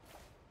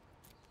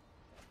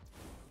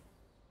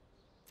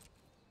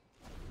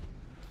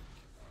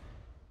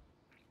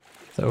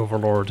 The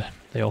Overlord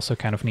they also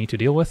kind of need to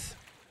deal with.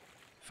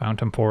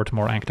 Fountain Port,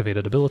 more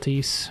activated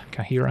abilities.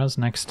 Kahira's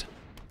next.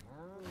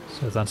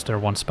 So that's their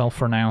one spell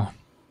for now.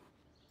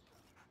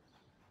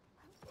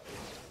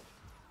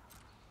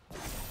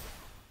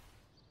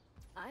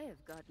 I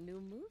have got new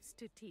moves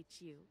to teach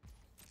you.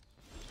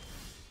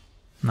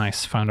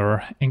 Nice, found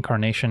our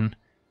Incarnation.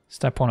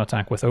 Step 1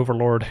 attack with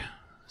Overlord.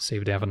 See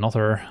if they have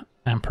another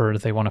Emperor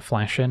they want to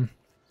flash in.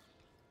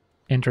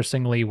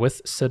 Interestingly,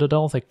 with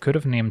Citadel, they could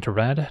have named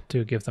Red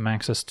to give them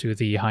access to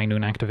the High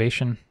Noon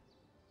activation.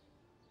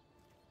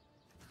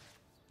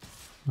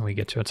 We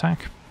get to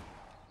attack.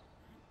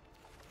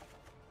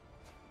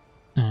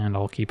 And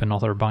I'll keep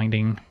another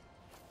Binding.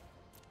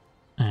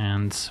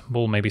 And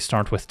we'll maybe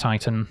start with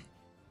Titan.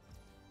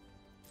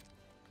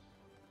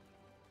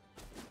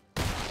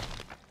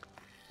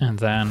 And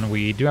then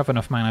we do have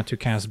enough mana to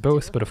cast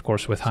both, but of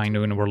course with High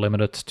Noon we're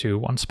limited to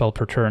 1 spell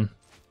per turn.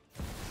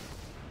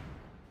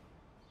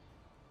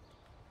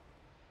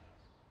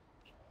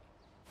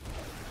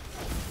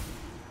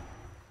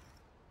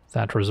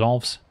 That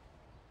resolves.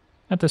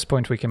 At this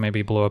point we can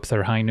maybe blow up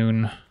their High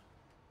Noon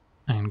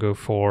and go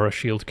for a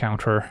shield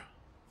counter.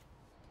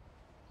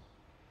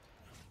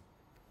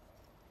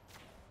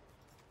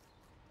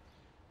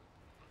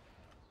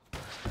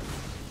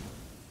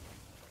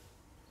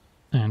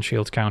 And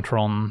shield counter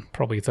on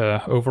probably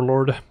the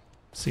Overlord.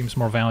 Seems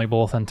more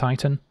valuable than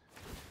Titan.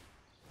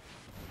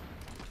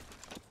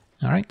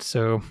 Alright,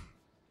 so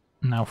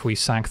now if we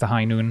sack the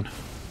High Noon,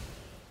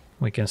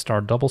 we can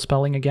start double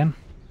spelling again.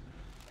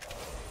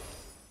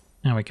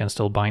 And we can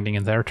still Binding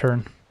in their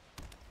turn.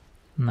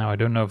 Now I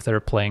don't know if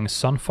they're playing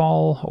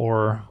Sunfall,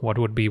 or what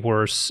would be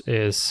worse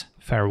is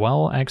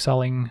Farewell,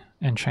 exiling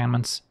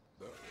enchantments.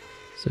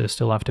 So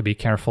still have to be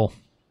careful.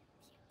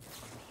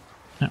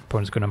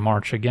 Opponent's gonna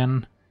march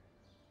again.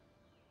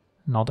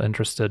 Not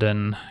interested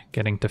in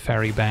getting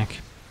Teferi back.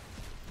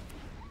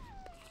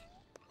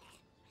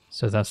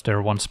 So that's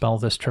their 1 spell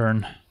this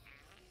turn.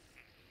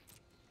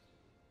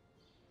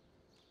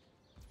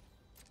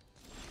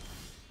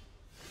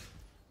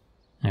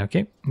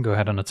 Okay, go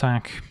ahead and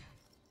attack.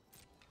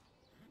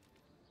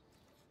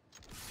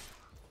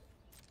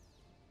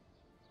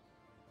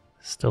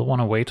 Still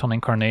want to wait on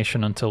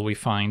Incarnation until we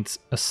find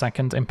a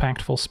second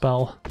impactful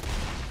spell.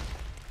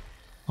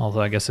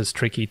 Although I guess it's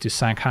tricky to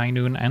sack High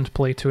Noon and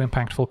play 2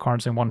 impactful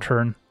cards in 1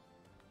 turn.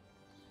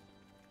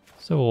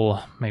 So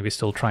we'll maybe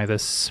still try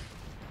this.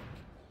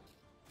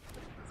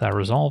 That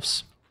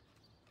resolves.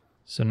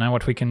 So now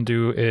what we can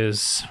do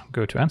is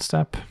go to end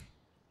step,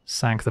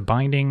 sack the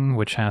Binding,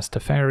 which has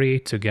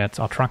Teferi, to get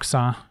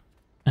Atraxa,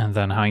 and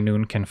then High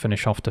Noon can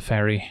finish off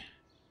Teferi.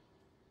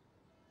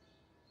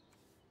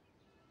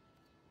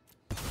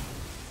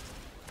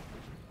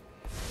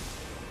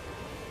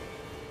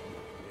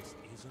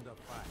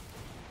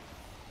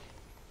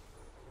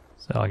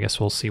 So I guess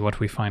we'll see what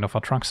we find of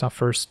Atraxa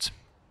first.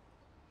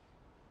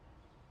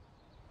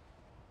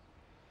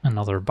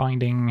 Another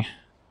Binding.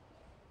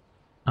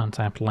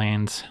 Untapped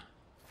land.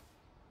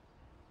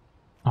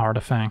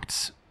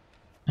 Artifacts.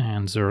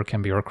 And Zur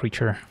can be our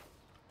creature.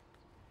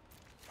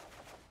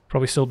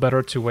 Probably still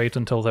better to wait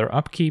until their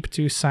upkeep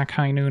to sack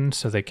High Noon,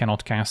 so they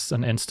cannot cast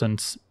an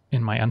instant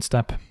in my end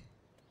step.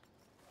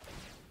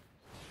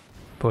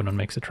 Opponent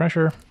makes a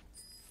treasure.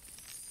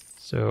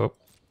 So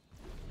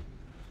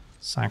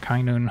sack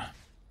High Noon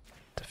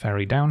to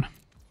ferry down.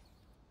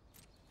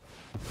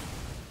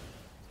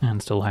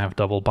 And still have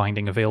double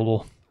binding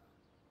available.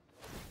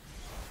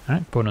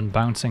 Alright, opponent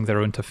bouncing their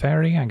own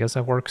Teferi, I guess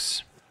that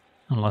works.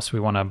 Unless we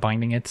want to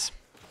binding it,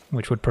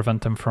 which would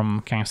prevent them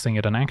from casting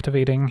it and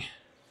activating.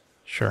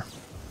 Sure.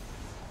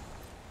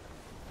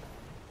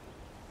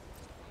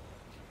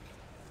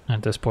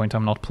 At this point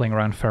I'm not playing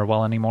around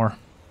Farewell anymore.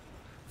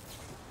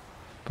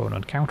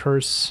 Opponent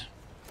counters.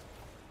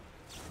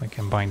 We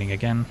can binding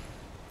again.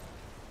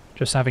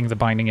 Just having the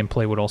binding in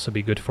play would also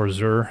be good for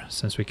Zur,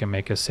 since we can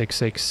make a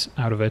 6/6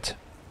 out of it.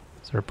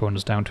 So our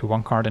opponent's down to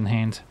 1 card in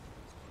hand.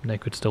 They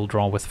could still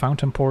draw with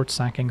Fountain Port,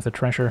 sacking the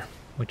treasure,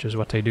 which is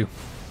what they do.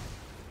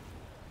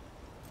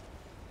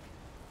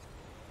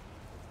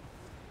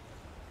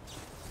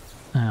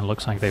 And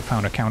looks like they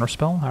found a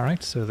counterspell.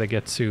 Alright, so they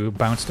get to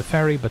bounce the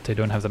Ferry, but they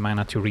don't have the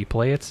mana to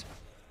replay it.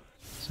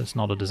 So it's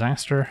not a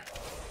disaster.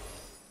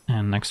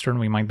 And next turn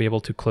we might be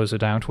able to close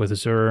it out with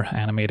Zur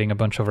animating a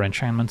bunch of our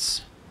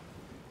enchantments.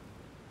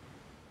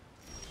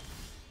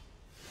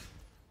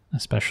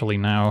 Especially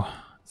now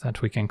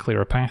that we can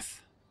clear a path.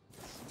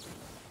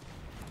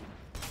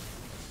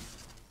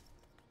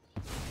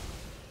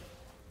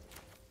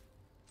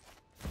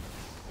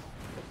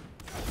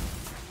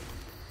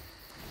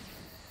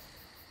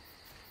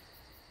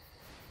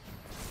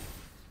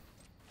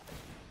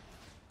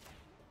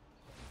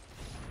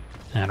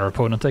 And our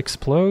opponent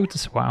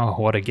explodes. Wow,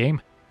 what a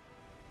game.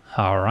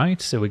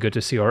 Alright, so we get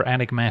to see our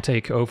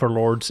Enigmatic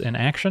Overlords in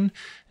action,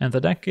 and the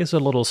deck is a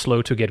little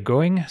slow to get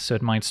going, so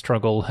it might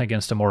struggle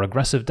against the more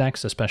aggressive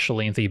decks,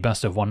 especially in the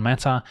best of one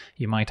meta.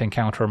 You might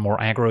encounter more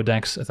aggro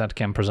decks that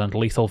can present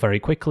lethal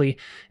very quickly,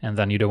 and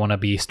then you don't want to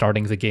be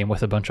starting the game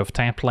with a bunch of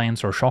tapped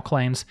lands or shock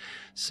lands.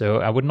 So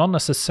I would not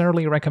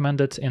necessarily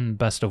recommend it in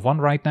best of one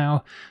right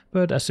now,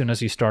 but as soon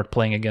as you start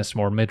playing against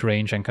more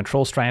mid-range and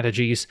control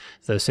strategies,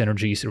 the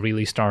synergies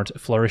really start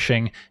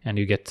flourishing, and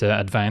you get the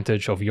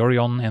advantage of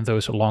Yorion in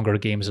those longer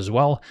games as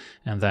well,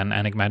 and then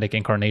Enigmatic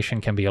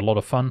Incarnation can be a lot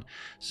of fun.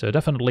 So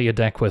definitely a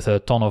deck with a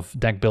ton of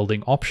deck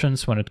building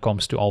options when it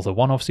comes to all the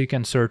one-offs you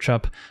can search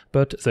up,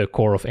 but the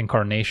core of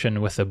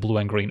Incarnation with the blue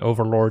and green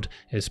Overlord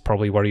is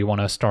probably where you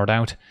want to start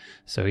out.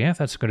 So yeah,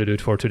 that's going to do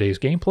it for today's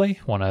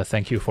gameplay. Want to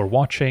thank you for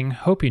watching,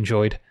 hope you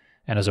enjoyed,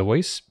 and as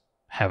always,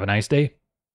 have a nice day.